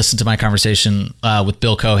and listen to my conversation with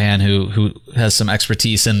Bill Cohan, who has some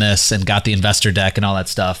expertise in this and got the investor deck and all that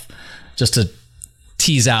stuff. just to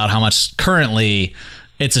tease out how much currently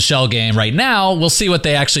it's a shell game right now. We'll see what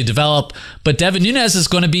they actually develop. But Devin Nunes is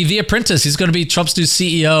going to be the apprentice. He's going to be Trump's new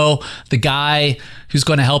CEO, the guy who's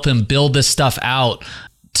going to help him build this stuff out.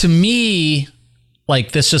 To me,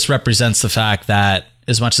 like, this just represents the fact that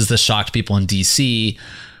as much as this shocked people in DC,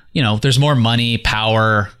 you know, there's more money,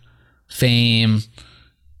 power, fame,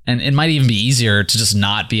 and it might even be easier to just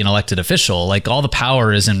not be an elected official. Like, all the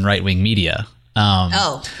power is in right-wing media.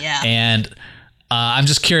 And I'm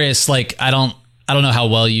just curious, like, I don't know how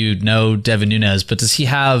well you know Devin Nunes, but does he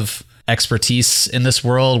have expertise in this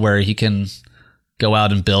world where he can go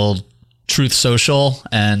out and build Truth Social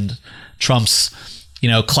and Trump's, you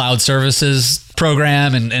know, cloud services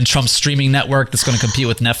program and Trump's streaming network that's going to compete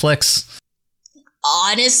with Netflix?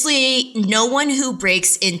 Honestly, no one who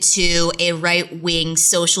breaks into a right-wing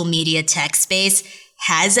social media tech space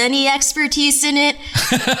has any expertise in it.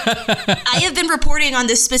 I have been reporting on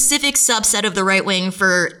this specific subset of the right wing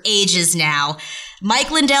for ages now.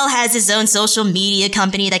 Mike Lindell has his own social media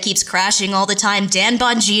company that keeps crashing all the time. Dan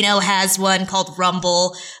Bongino has one called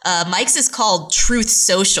Rumble. Mike's is called Truth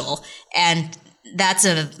Social, and that's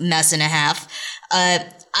a mess and a half.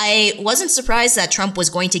 I wasn't surprised that Trump was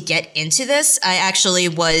going to get into this. I actually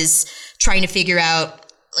was trying to figure out,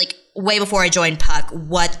 like, way before I joined Puck,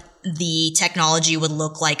 what the technology would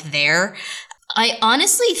look like there. I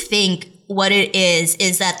honestly think what it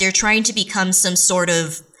is that they're trying to become some sort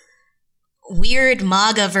of weird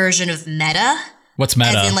MAGA version of Meta. What's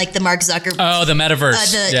Meta? As in, like, the Mark Zuckerberg. Oh, the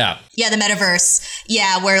metaverse. Yeah, the metaverse.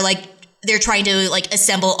 Yeah, where, like, they're trying to, like,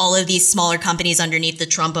 assemble all of these smaller companies underneath the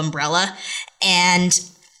Trump umbrella. And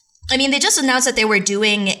I mean, they just announced that they were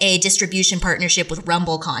doing a distribution partnership with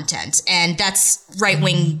Rumble content, and that's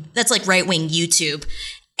right-wing, that's like right-wing YouTube.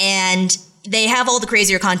 And they have all the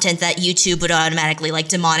crazier content that YouTube would automatically, like,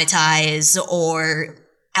 demonetize or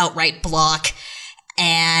outright block.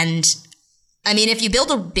 And I mean, if you build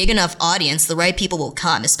a big enough audience, the right people will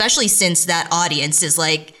come, especially since that audience is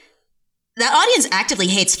like, that audience actively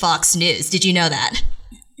hates Fox News. Did you know that?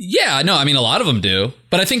 Yeah, no, I mean, a lot of them do.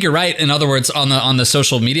 But I think you're right. In other words, on the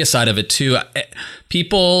social media side of it, too,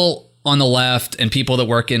 people on the left and people that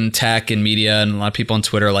work in tech and media and a lot of people on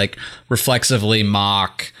Twitter, like, reflexively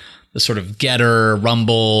mock the sort of Getter,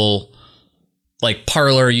 Rumble, like,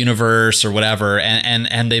 Parler universe or whatever.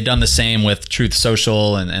 And they've done the same with Truth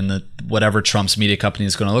Social and the whatever Trump's media company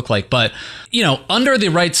is going to look like. But, you know, under the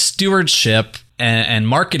right stewardship and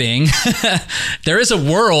marketing, there is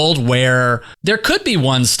a world where there could be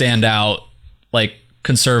one standout, like,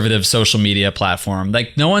 conservative social media platform.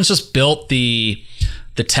 Like, no one's just built the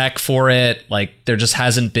tech for it. Like, there just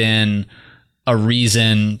hasn't been a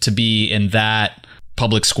reason to be in that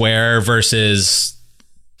public square versus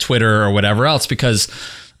Twitter or whatever else, because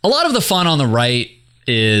a lot of the fun on the right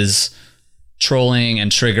is trolling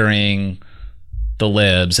and triggering the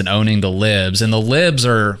libs and owning the libs. And the libs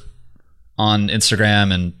are on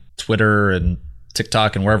Instagram and Twitter and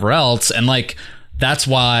TikTok and wherever else. And, like, that's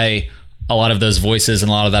why a lot of those voices and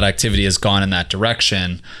a lot of that activity has gone in that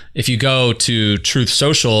direction. If you go to Truth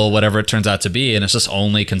Social, whatever it turns out to be, and it's just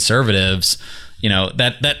only conservatives, you know,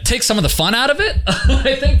 that takes some of the fun out of it,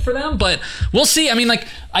 I think, for them. But we'll see. I mean, like,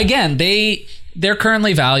 again, they're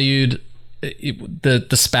currently valued. The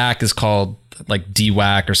SPAC is called, like,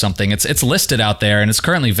 DWAC or something. It's listed out there and it's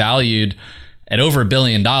currently valued at over $1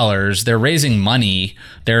 billion. They're raising money.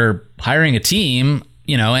 They're hiring a team,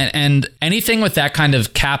 you know, and anything with that kind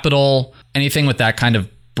of capital, anything with that kind of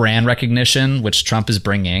brand recognition, which Trump is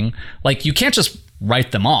bringing, like, you can't just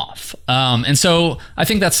write them off. And so I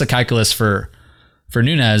think that's the calculus for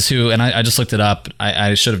Nunes, who, and I just looked it up.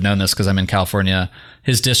 I should have known this because I'm in California.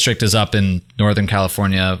 His district is up in Northern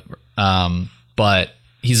California. But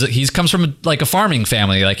he's comes from like a farming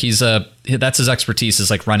family. Like, that's his expertise, is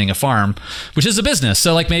like running a farm, which is a business.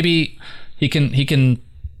 So, like, maybe he can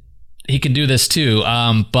do this too.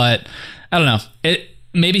 But I don't know.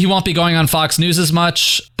 Maybe he won't be going on Fox News as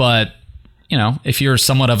much, but, you know, if you're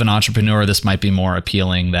somewhat of an entrepreneur, this might be more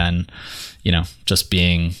appealing than, you know, just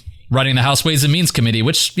running the House Ways and Means Committee,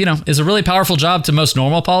 which, you know, is a really powerful job to most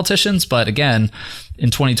normal politicians. But again,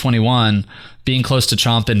 in 2021, being close to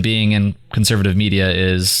Trump and being in conservative media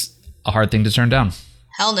is a hard thing to turn down.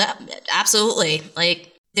 Hell no, absolutely. Like,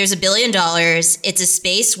 there's $1 billion. It's a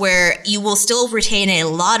space where you will still retain a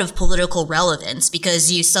lot of political relevance because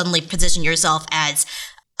you suddenly position yourself as,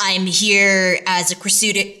 I'm here as a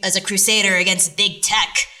crusader against big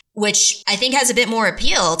tech, which I think has a bit more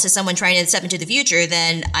appeal to someone trying to step into the future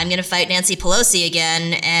than, I'm going to fight Nancy Pelosi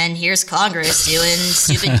again, and here's Congress doing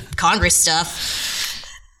stupid Congress stuff.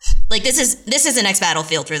 Like, this is the next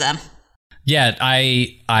battlefield for them. Yeah,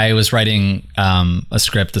 I was writing a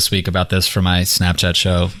script this week about this for my Snapchat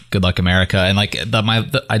show, Good Luck America, and like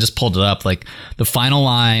I just pulled it up. Like the final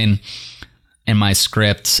line in my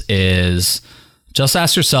script is, just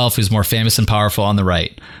ask yourself who's more famous and powerful on the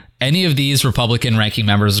right. Any of these Republican ranking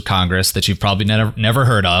members of Congress that you've probably never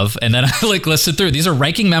heard of. And then I like listed through. These are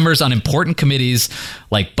ranking members on important committees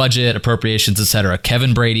like budget, appropriations, etc.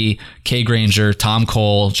 Kevin Brady, Kay Granger, Tom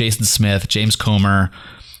Cole, Jason Smith, James Comer.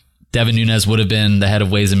 Devin Nunes would have been the head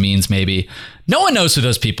of Ways and Means, maybe. No one knows who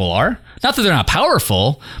those people are. Not that they're not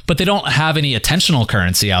powerful, but they don't have any attentional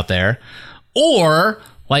currency out there. Or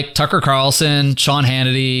like Tucker Carlson, Sean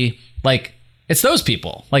Hannity, like it's those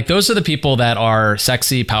people. Like those are the people that are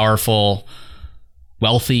sexy, powerful,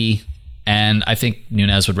 wealthy. And I think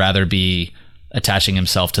Nunes would rather be attaching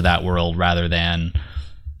himself to that world rather than,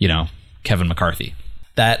 Kevin McCarthy.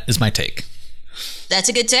 That is my take. That's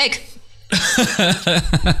a good take.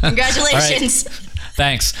 Congratulations. Right.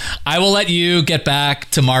 Thanks. I will let you get back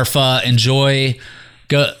to Marfa. Enjoy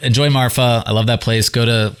Marfa. I love that place.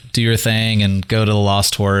 Do your thing and go to the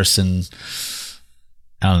Lost Horse and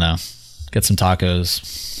I don't know, get some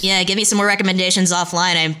tacos. Yeah, give me some more recommendations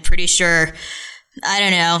offline. I'm pretty sure, I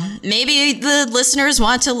don't know, maybe the listeners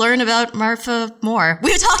want to learn about Marfa more.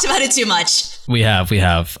 We've talked about it too much. We have.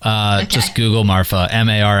 Okay. Just Google Marfa,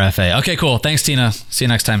 Marfa. Okay, cool. Thanks, Tina. See you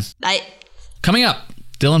next time. Bye. Coming up,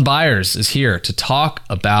 Dylan Byers is here to talk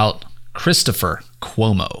about Christopher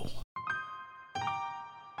Cuomo.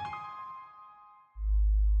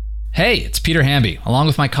 Hey, it's Peter Hamby. Along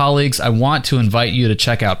with my colleagues, I want to invite you to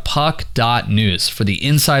check out puck.news for the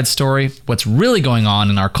inside story, what's really going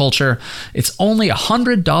on in our culture. It's only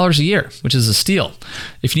 $100 a year, which is a steal.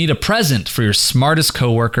 If you need a present for your smartest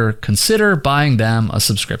coworker, consider buying them a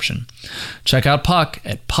subscription. Check out Puck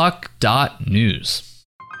at puck.news.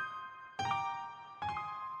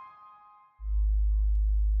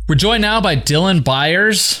 We're joined now by Dylan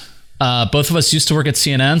Byers. Both of us used to work at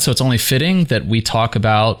CNN, so it's only fitting that we talk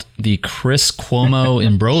about the Chris Cuomo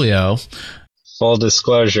imbroglio. Full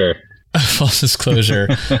disclosure.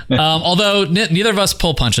 Although neither of us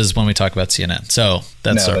pull punches when we talk about CNN, so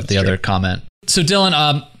that's sort of the other comment. So Dylan,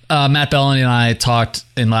 Matt Bellany and I talked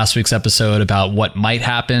in last week's episode about what might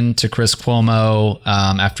happen to Chris Cuomo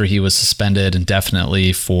after he was suspended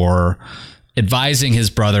indefinitely for advising his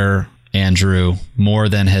brother Andrew more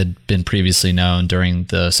than had been previously known during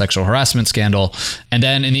the sexual harassment scandal. And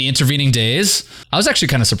then in the intervening days, I was actually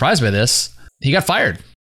kind of surprised by this. He got fired.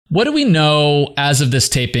 What do we know as of this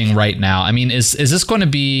taping right now? I mean, is this going to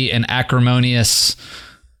be an acrimonious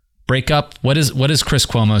breakup? What is Chris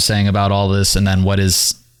Cuomo saying about all this? And then what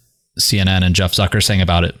is CNN and Jeff Zucker saying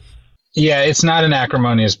about it? Yeah, it's not an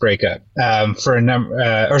acrimonious breakup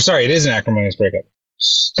it is an acrimonious breakup.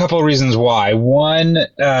 A couple of reasons why. One,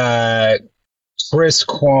 Chris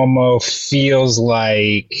Cuomo feels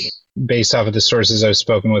like, based off of the sources I've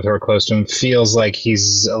spoken with who are close to him, feels like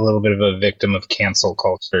he's a little bit of a victim of cancel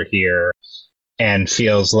culture here, and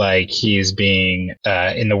feels like he's being,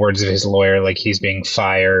 in the words of his lawyer, like he's being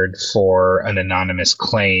fired for an anonymous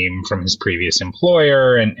claim from his previous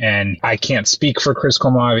employer. And I can't speak for Chris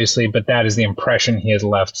Cuomo, obviously, but that is the impression he has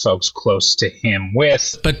left folks close to him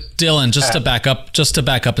with. But Dylan, just to back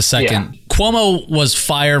up a second, Cuomo was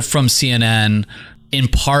fired from CNN in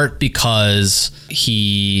part because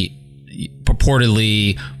he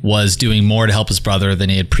purportedly was doing more to help his brother than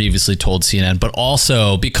he had previously told CNN, but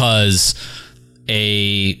also because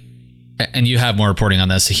and you have more reporting on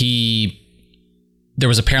this, there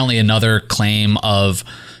was apparently another claim of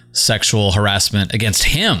sexual harassment against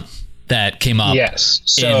him that came up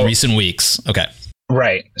in recent weeks. Okay.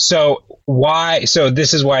 Right. So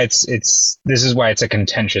this is why it's a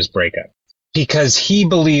contentious breakup, because he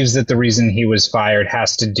believes that the reason he was fired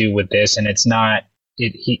has to do with this, and it's not,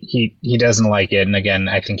 he doesn't like it. And again,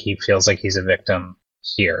 I think he feels like he's a victim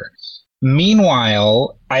here.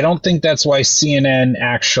 Meanwhile, I don't think that's why CNN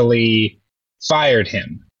actually fired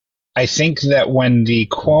him. I think that when the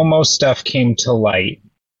Cuomo stuff came to light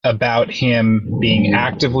about him being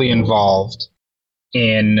actively involved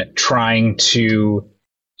in trying to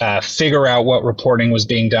figure out what reporting was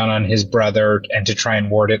being done on his brother and to try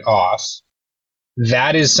and ward it off,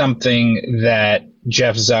 that is something that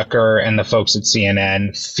Jeff Zucker and the folks at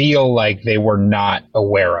CNN feel like they were not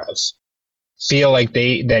aware of. Feel like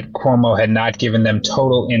that Cuomo had not given them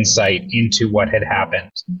total insight into what had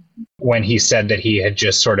happened when he said that he had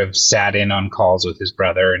just sort of sat in on calls with his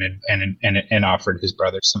brother and offered his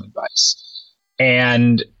brother some advice.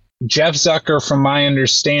 And Jeff Zucker, from my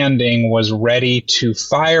understanding, was ready to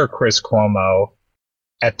fire Chris Cuomo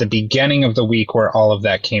at the beginning of the week where all of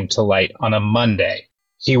that came to light on a Monday.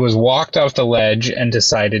 he was walked off the ledge and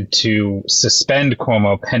decided to suspend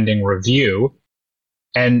Cuomo pending review.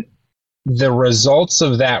 And the results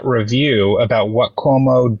of that review about what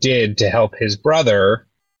Cuomo did to help his brother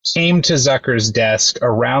came to Zucker's desk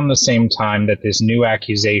around the same time that this new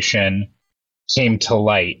accusation came to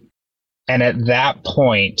light. And at that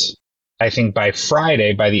point, I think by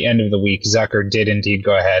Friday, by the end of the week, Zucker did indeed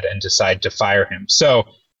go ahead and decide to fire him. So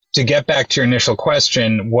to get back to your initial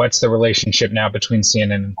question, what's the relationship now between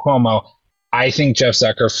CNN and Cuomo? I think Jeff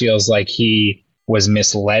Zucker feels like he was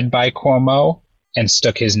misled by Cuomo and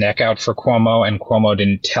stuck his neck out for Cuomo, and Cuomo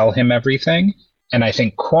didn't tell him everything. And I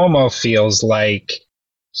think Cuomo feels like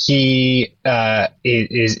he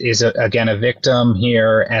is again a victim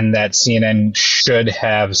here, and that CNN should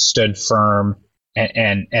have stood firm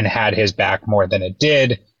and had his back more than it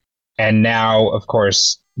did. And now, of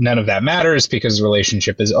course, none of that matters because the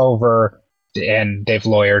relationship is over and they've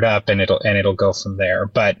lawyered up, and it'll go from there.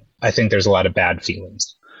 But I think there's a lot of bad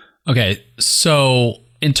feelings. Okay, so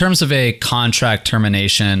in terms of a contract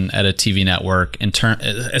termination at a TV network,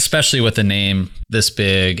 especially with a name this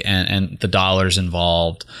big and the dollars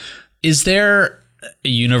involved, is there a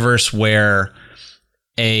universe where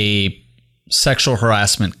a sexual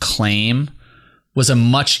harassment claim was a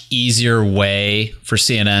much easier way for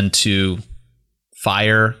CNN to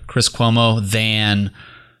fire Chris Cuomo than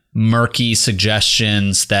murky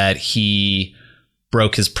suggestions that he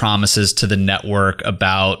broke his promises to the network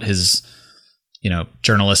about his,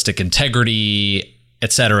 journalistic integrity,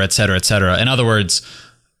 et cetera, et cetera, et cetera? In other words,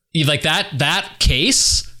 like that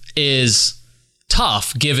case is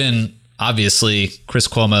tough given obviously Chris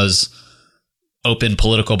Cuomo's open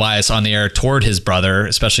political bias on the air toward his brother,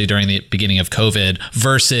 especially during the beginning of COVID,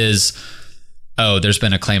 versus, oh, there's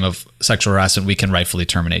been a claim of sexual harassment, we can rightfully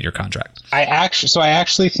terminate your contract. I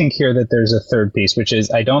actually think here that there's a third piece, which is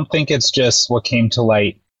I don't think it's just what came to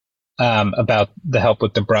light about the help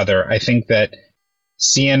with the brother. I think that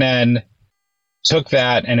CNN took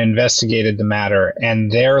that and investigated the matter,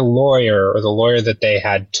 and their lawyer, or the lawyer that they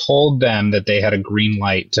had, told them that they had a green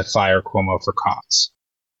light to fire Cuomo for cause.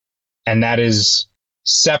 And that is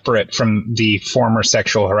separate from the former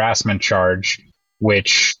sexual harassment charge,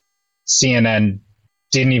 which CNN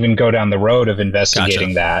didn't even go down the road of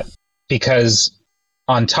investigating. Gotcha. That, because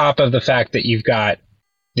on top of the fact that you've got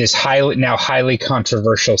this highly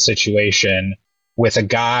controversial situation with a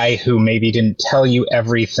guy who maybe didn't tell you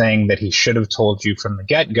everything that he should have told you from the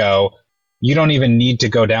get-go, you don't even need to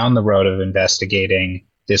go down the road of investigating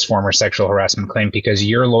this former sexual harassment claim, because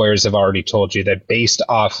your lawyers have already told you that based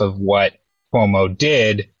off of what Cuomo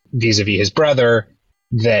did vis-a-vis his brother,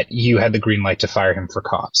 that you had the green light to fire him for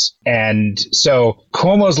cause. And so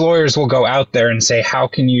Cuomo's lawyers will go out there and say, how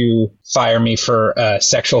can you fire me for a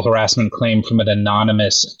sexual harassment claim from an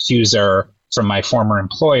anonymous accuser from my former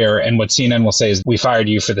employer? And what CNN will say is, we fired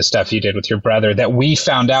you for the stuff you did with your brother that we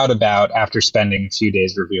found out about after spending a few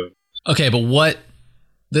days reviewing. Okay, but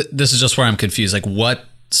this is just where I'm confused. Like, what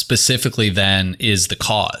specifically then is the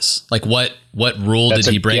cause? Like, what rule did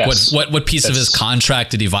he break? Yes. What piece of his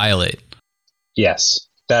contract did he violate? Yes,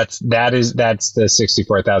 that's the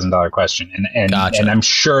 $64,000 question, and gotcha. And I'm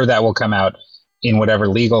sure that will come out in whatever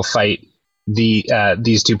legal fight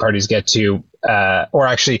these two parties get to, or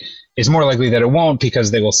actually, it's more likely that it won't,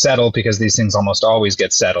 because they will settle, because these things almost always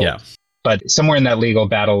get settled. Yeah. But somewhere in that legal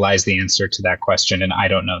battle lies the answer to that question, and I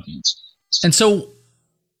don't know the answer. And so,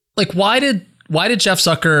 like, why did Jeff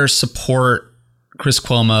Zucker support Chris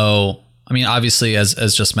Cuomo? I mean, obviously, as I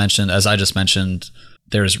just mentioned,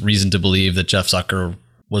 there's reason to believe that Jeff Zucker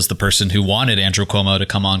was the person who wanted Andrew Cuomo to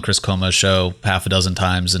come on Chris Cuomo's show half a dozen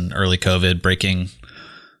times in early COVID, breaking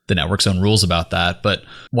the network's own rules about that. But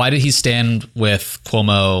why did he stand with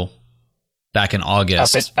Cuomo back in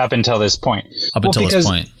August? Up until this point.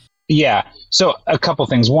 Yeah. So a couple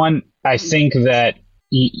things. One, I think that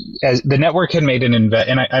as the network had made an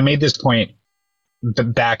and I made this point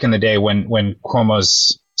back in the day when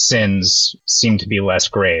Cuomo's sins seemed to be less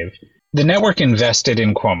grave. The network invested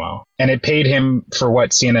in Cuomo, and it paid him, for what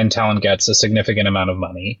CNN talent gets, a significant amount of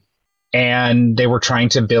money. And they were trying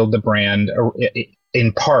to build the brand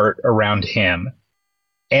in part around him.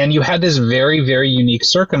 And you had this very, very unique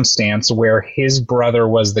circumstance where his brother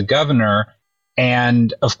was the governor.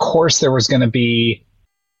 And of course, there was going to be,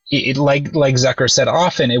 like Zucker said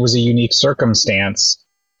often, it was a unique circumstance.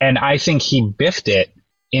 And I think he biffed it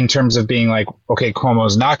in terms of being like, okay,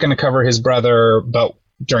 Cuomo's not going to cover his brother, but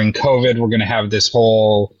during COVID, we're going to have this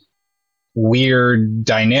whole weird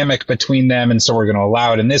dynamic between them. And so we're going to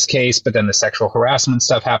allow it in this case. But then the sexual harassment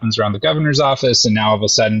stuff happens around the governor's office. And now all of a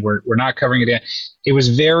sudden we're not covering it. It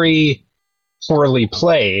was very poorly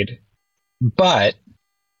played. But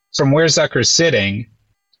from where Zucker's sitting,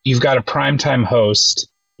 you've got a primetime host,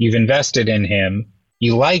 you've invested in him,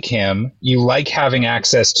 you like having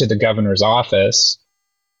access to the governor's office,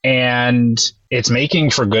 and it's making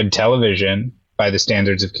for good television by the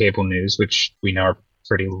standards of cable news, which we know are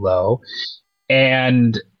pretty low.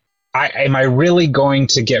 And am I really going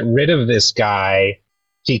to get rid of this guy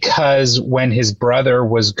because when his brother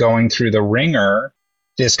was going through the ringer,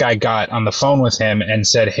 this guy got on the phone with him and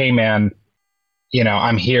said, hey, man,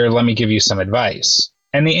 I'm here. Let me give you some advice.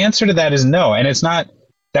 And the answer to that is no. And it's not,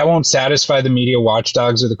 that won't satisfy the media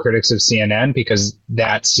watchdogs or the critics of CNN, because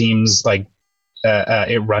that seems like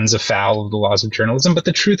it runs afoul of the laws of journalism. But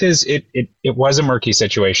the truth is it was a murky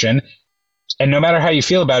situation. And no matter how you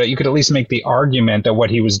feel about it, you could at least make the argument that what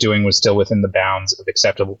he was doing was still within the bounds of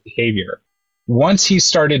acceptable behavior. Once he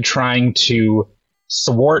started trying to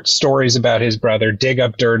thwart stories about his brother, dig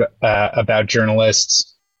up dirt about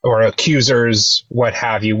journalists or accusers, what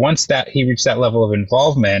have you, once that he reached that level of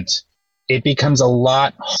involvement, it becomes a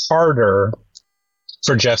lot harder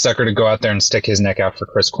for Jeff Zucker to go out there and stick his neck out for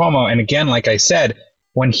Chris Cuomo. And again, like I said,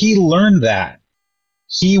 when he learned that,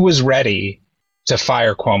 he was ready to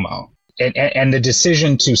fire Cuomo. And the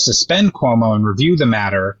decision to suspend Cuomo and review the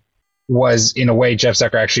matter was, in a way, Jeff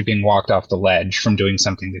Zucker actually being walked off the ledge from doing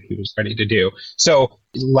something that he was ready to do. So,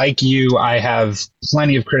 like you, I have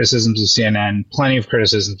plenty of criticisms of CNN, plenty of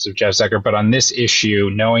criticisms of Jeff Zucker. But on this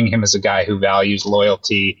issue, knowing him as a guy who values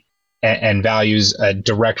loyalty and values a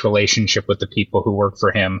direct relationship with the people who work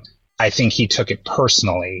for him, I think he took it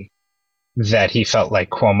personally that he felt like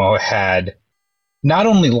Cuomo had not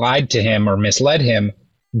only lied to him or misled him,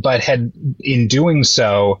 but had, in doing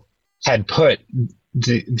so, had put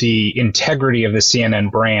the integrity of the CNN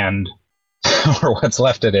brand, or what's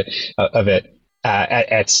left of it,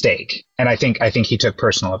 at stake. And I think he took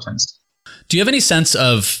personal offense. Do you have any sense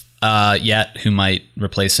of yet who might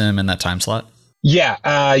replace him in that time slot?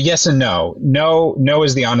 Yeah, yes and no. No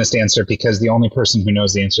is the honest answer, because the only person who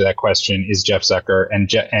knows the answer to that question is Jeff Zucker,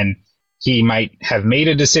 and he might have made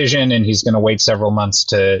a decision and he's going to wait several months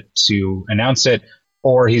to announce it.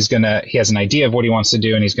 Or he has an idea of what he wants to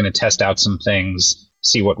do, and he's going to test out some things,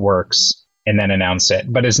 see what works, and then announce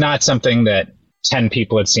it. But it's not something that 10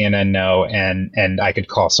 people at CNN know, and I could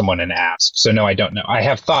call someone and ask. So no, I don't know. I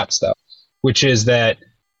have thoughts, though, which is that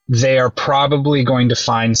they are probably going to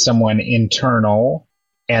find someone internal,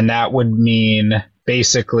 and that would mean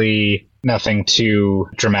basically nothing too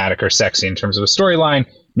dramatic or sexy in terms of a storyline.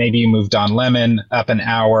 Maybe you move Don Lemon up an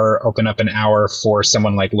hour, open up an hour for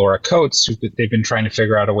someone like Laura Coates, who they've been trying to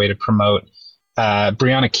figure out a way to promote.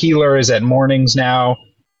 Breonna Keeler is at mornings now,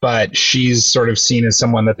 but she's sort of seen as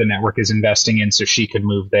someone that the network is investing in, so she could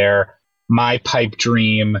move there. My pipe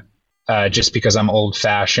dream, just because I'm old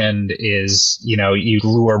fashioned, is, you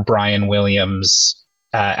lure Brian Williams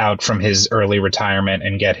out from his early retirement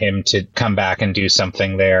and get him to come back and do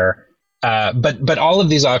something there. But all of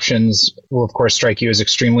these options will, of course, strike you as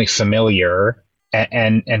extremely familiar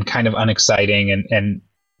and kind of unexciting and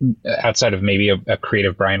outside of maybe a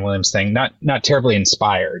creative Brian Williams thing, not terribly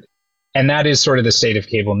inspired. And that is sort of the state of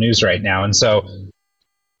cable news right now. And so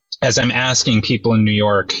as I'm asking people in New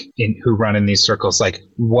York who run in these circles, like,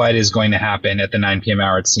 what is going to happen at the 9 p.m.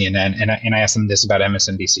 hour at CNN? And I asked them this about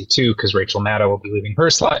MSNBC too, because Rachel Maddow will be leaving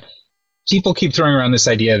her slot. People keep throwing around this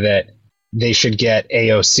idea that they should get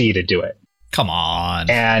AOC to do it. Come on.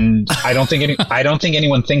 And I don't think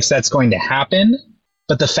anyone thinks that's going to happen.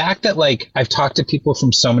 But the fact that, like, I've talked to people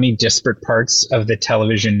from so many disparate parts of the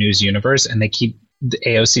television news universe, and the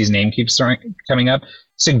AOC's name keeps coming up,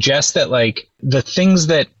 suggests that, like, the things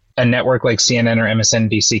that a network like CNN or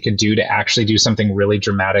MSNBC could do to actually do something really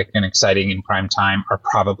dramatic and exciting in prime time are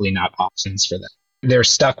probably not options for them. They're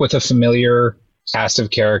stuck with a familiar cast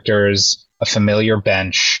of characters, a familiar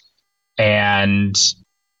bench. And,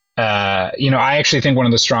 I actually think one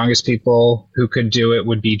of the strongest people who could do it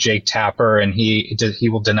would be Jake Tapper, and he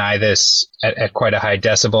will deny this at quite a high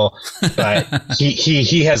decibel, but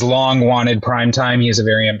he has long wanted primetime. He is a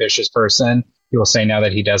very ambitious person. He will say now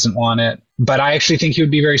that he doesn't want it, but I actually think he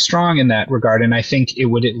would be very strong in that regard. And I think it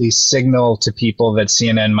would at least signal to people that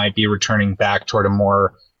CNN might be returning back toward a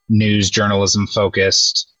more news journalism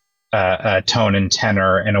focused tone and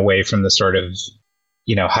tenor, and away from the sort of,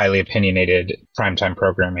 highly opinionated primetime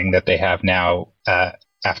programming that they have now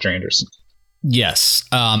after Anderson. Yes.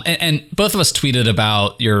 And both of us tweeted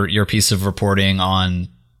about your piece of reporting on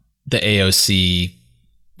the AOC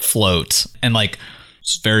float, and like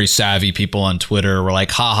very savvy people on Twitter were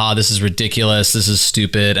like, haha, this is ridiculous. This is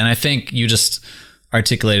stupid. And I think you just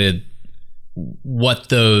articulated what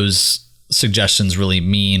those suggestions really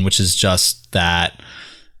mean, which is just that,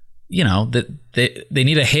 that they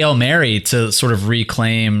need a Hail Mary to sort of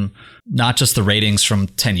reclaim not just the ratings from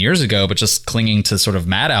 10 years ago, but just clinging to sort of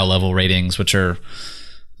Maddow level ratings, which are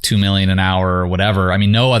 2 million an hour or whatever. I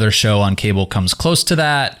mean, no other show on cable comes close to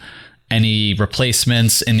that. Any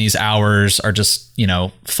replacements in these hours are just,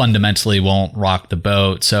 fundamentally won't rock the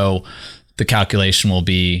boat. So the calculation will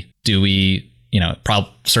be, do we,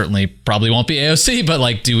 probably won't be AOC, but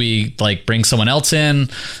like, do we like bring someone else in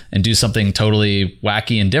and do something totally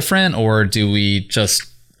wacky and different? Or do we just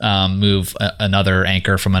move another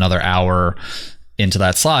anchor from another hour into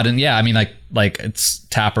that slot? And yeah, I mean, like it's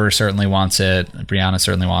Tapper certainly wants it. Brianna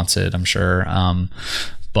certainly wants it, I'm sure.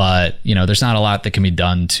 But there's not a lot that can be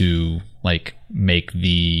done to like make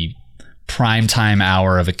the primetime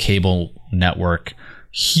hour of a cable network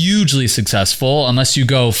hugely successful unless you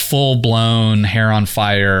go full blown hair on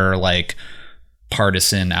fire, like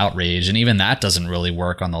partisan outrage. And even that doesn't really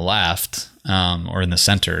work on the left or in the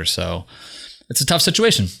center. So it's a tough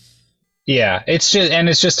situation. Yeah, I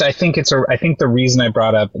think the reason I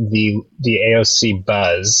brought up the AOC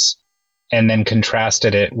buzz and then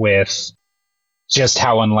contrasted it with just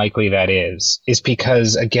how unlikely that is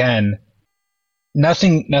because, again,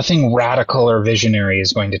 nothing radical or visionary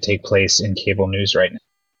is going to take place in cable news right now.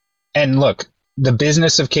 And look, the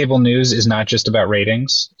business of cable news is not just about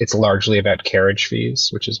ratings. It's largely about carriage fees,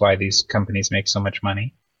 which is why these companies make so much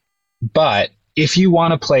money. But if you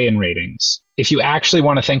want to play in ratings, if you actually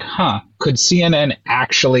want to think, could CNN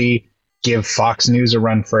actually give Fox News a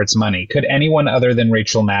run for its money? Could anyone other than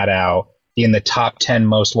Rachel Maddow be in the top 10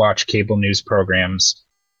 most watched cable news programs,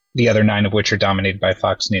 the other 9 of which are dominated by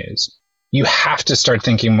Fox News? You have to start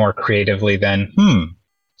thinking more creatively than,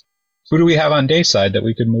 who do we have on Dayside that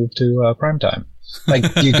we could move to primetime? Like,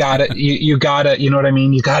 you gotta, you know what I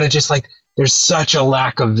mean? You gotta just like, there's such a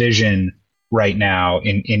lack of vision right now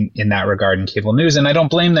in that regard in cable news. And I don't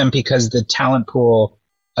blame them because the talent pool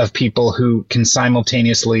of people who can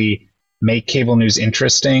simultaneously make cable news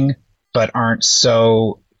interesting, but aren't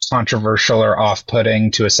so controversial or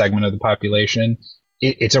off-putting to a segment of the population,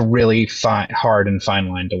 it's a really hard and fine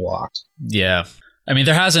line to walk. Yeah. I mean,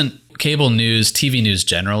 there hasn't cable news, TV news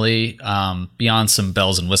generally, beyond some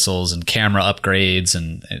bells and whistles and camera upgrades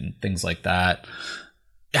and things like that,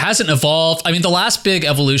 it hasn't evolved. I mean, the last big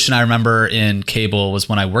evolution I remember in cable was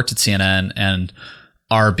when I worked at CNN, and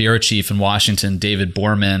our bureau chief in Washington, David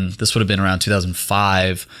Borman, this would have been around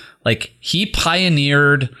 2005, like he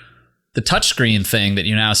pioneered the touchscreen thing that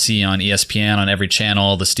you now see on ESPN on every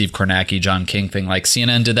channel, the Steve Kornacki, John King thing. Like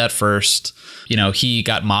CNN did that first. He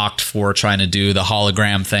got mocked for trying to do the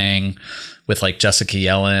hologram thing with like Jessica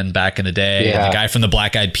Yellen back in the day. Yeah. And the guy from the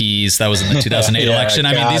Black Eyed Peas, that was in the 2008 election.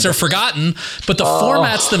 I mean, these are forgotten, but the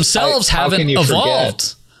formats themselves haven't evolved.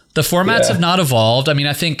 Forget? The formats have not evolved. I mean,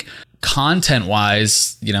 I think content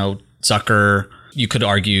wise, Zucker, you could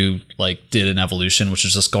argue, like, did an evolution, which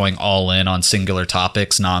is just going all in on singular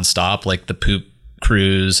topics nonstop, like the poop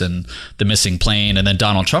cruise and the missing plane, and then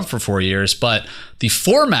Donald Trump for 4 years. But the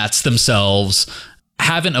formats themselves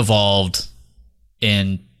haven't evolved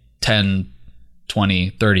in 10, 20,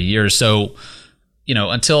 30 years. So,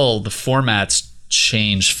 until the formats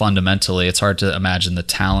change fundamentally, it's hard to imagine the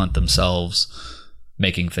talent themselves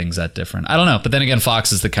making things that different. I don't know. But then again,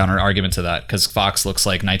 Fox is the counter argument to that, because Fox looks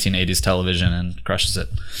like 1980s television and crushes it.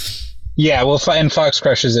 Yeah, well, and Fox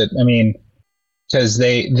crushes it. I mean, because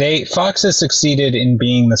Fox has succeeded in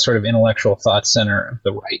being the sort of intellectual thought center of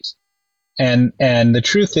the right. And the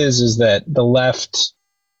truth is that the left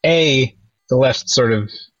sort of,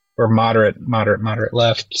 or moderate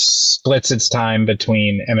left, splits its time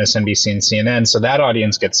between MSNBC and CNN. So that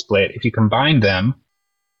audience gets split. If you combine them,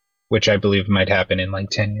 which I believe might happen in like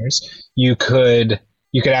 10 years, you could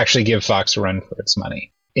actually give Fox a run for its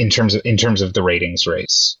money in terms of the ratings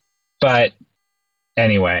race. But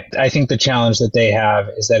anyway, I think the challenge that they have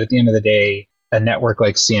is that at the end of the day, a network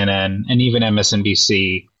like CNN and even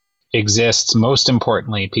MSNBC exists most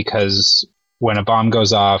importantly because when a bomb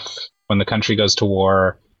goes off, when the country goes to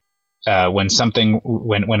war, when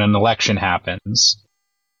an election happens,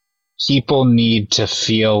 people need to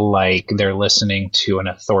feel like they're listening to an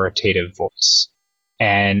authoritative voice.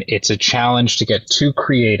 And it's a challenge to get too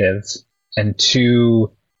creative and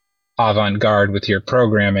too avant-garde with your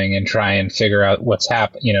programming and try and figure out what's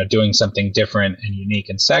happening, doing something different and unique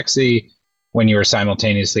and sexy when you are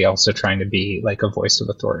simultaneously also trying to be like a voice of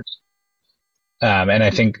authority. And I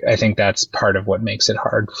think that's part of what makes it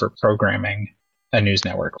hard for programming a news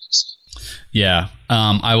network. Yeah.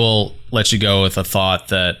 I will let you go with a thought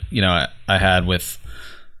that, I had with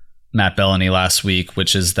Matt Bellany last week,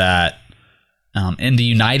 which is that in the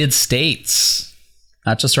United States,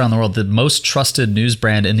 not just around the world, the most trusted news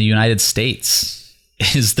brand in the United States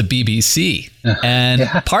is the BBC. And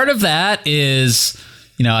part of that is,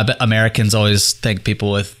 you know, I bet Americans always think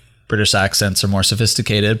people with British accents are more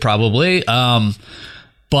sophisticated, probably.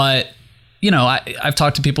 But, you know, I've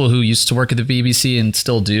talked to people who used to work at the BBC and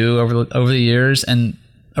still do over the years. And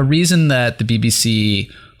a reason that the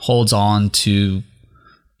BBC holds on to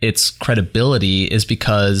its credibility is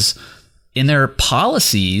because in their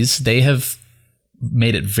policies, they have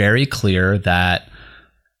made it very clear that,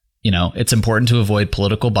 you know, it's important to avoid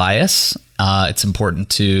political bias. It's important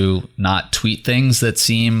to not tweet things that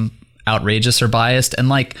seem outrageous or biased. And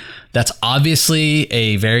like, that's obviously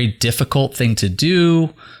a very difficult thing to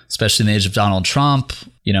do, especially in the age of Donald Trump.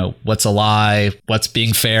 You know, what's a lie, what's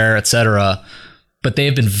being fair, etc. But they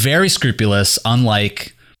have been very scrupulous,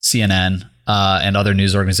 unlike CNN and other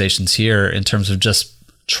news organizations here, in terms of just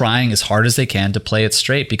trying as hard as they can to play it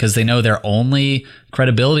straight, because they know their only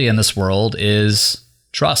credibility in this world is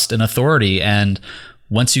trust and authority. And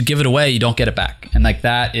once you give it away, you don't get it back. And like,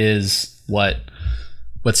 that is what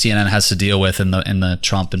CNN has to deal with in the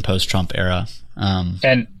Trump and post-Trump era.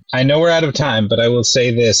 And I know we're out of time, but I will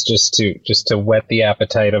say this just to whet the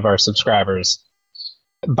appetite of our subscribers.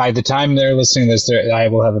 By the time they're listening to this, I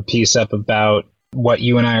will have a piece up about what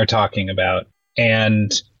you and I are talking about.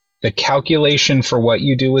 And the calculation for what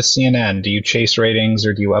you do with CNN, do you chase ratings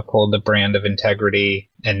or do you uphold the brand of integrity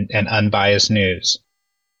and unbiased news?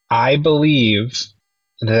 I believe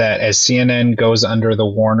that as CNN goes under the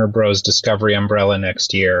Warner Bros. Discovery umbrella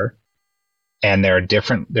next year, and there's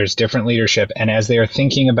different leadership, and as they are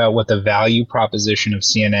thinking about what the value proposition of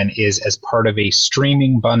CNN is as part of a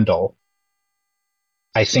streaming bundle,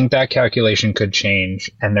 I think that calculation could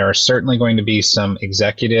change, and there are certainly going to be some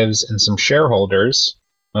executives and some shareholders,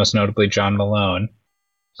 most notably John Malone,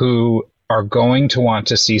 who are going to want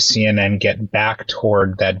to see CNN get back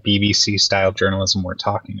toward that BBC-style journalism we're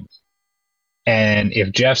talking about. And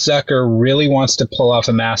if Jeff Zucker really wants to pull off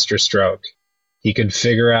a masterstroke, he could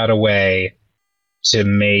figure out a way to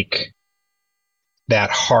make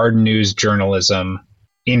that hard news journalism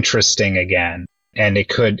interesting again. And it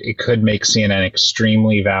could make CNN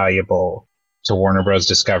extremely valuable to Warner Bros.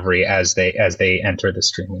 Discovery as they enter the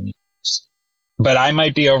streaming universe. But I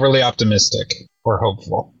might be overly optimistic or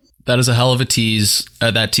hopeful. That is a hell of a tease.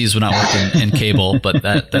 That tease would not work in cable, but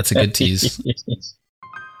that's a good tease.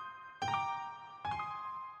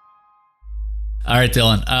 All right,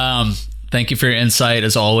 Dylan. Thank you for your insight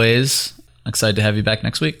as always. Excited to have you back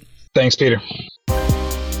next week. Thanks, Peter.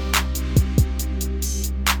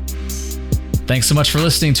 Thanks so much for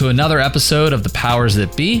listening to another episode of The Powers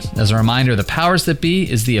That Be. As a reminder, The Powers That Be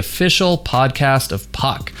is the official podcast of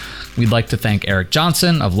Puck. We'd like to thank Eric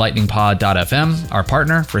Johnson of lightningpod.fm, our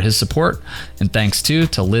partner, for his support. And thanks too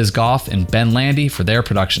to Liz Goff and Ben Landy for their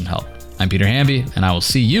production help. I'm Peter Hamby, and I will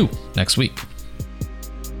see you next week.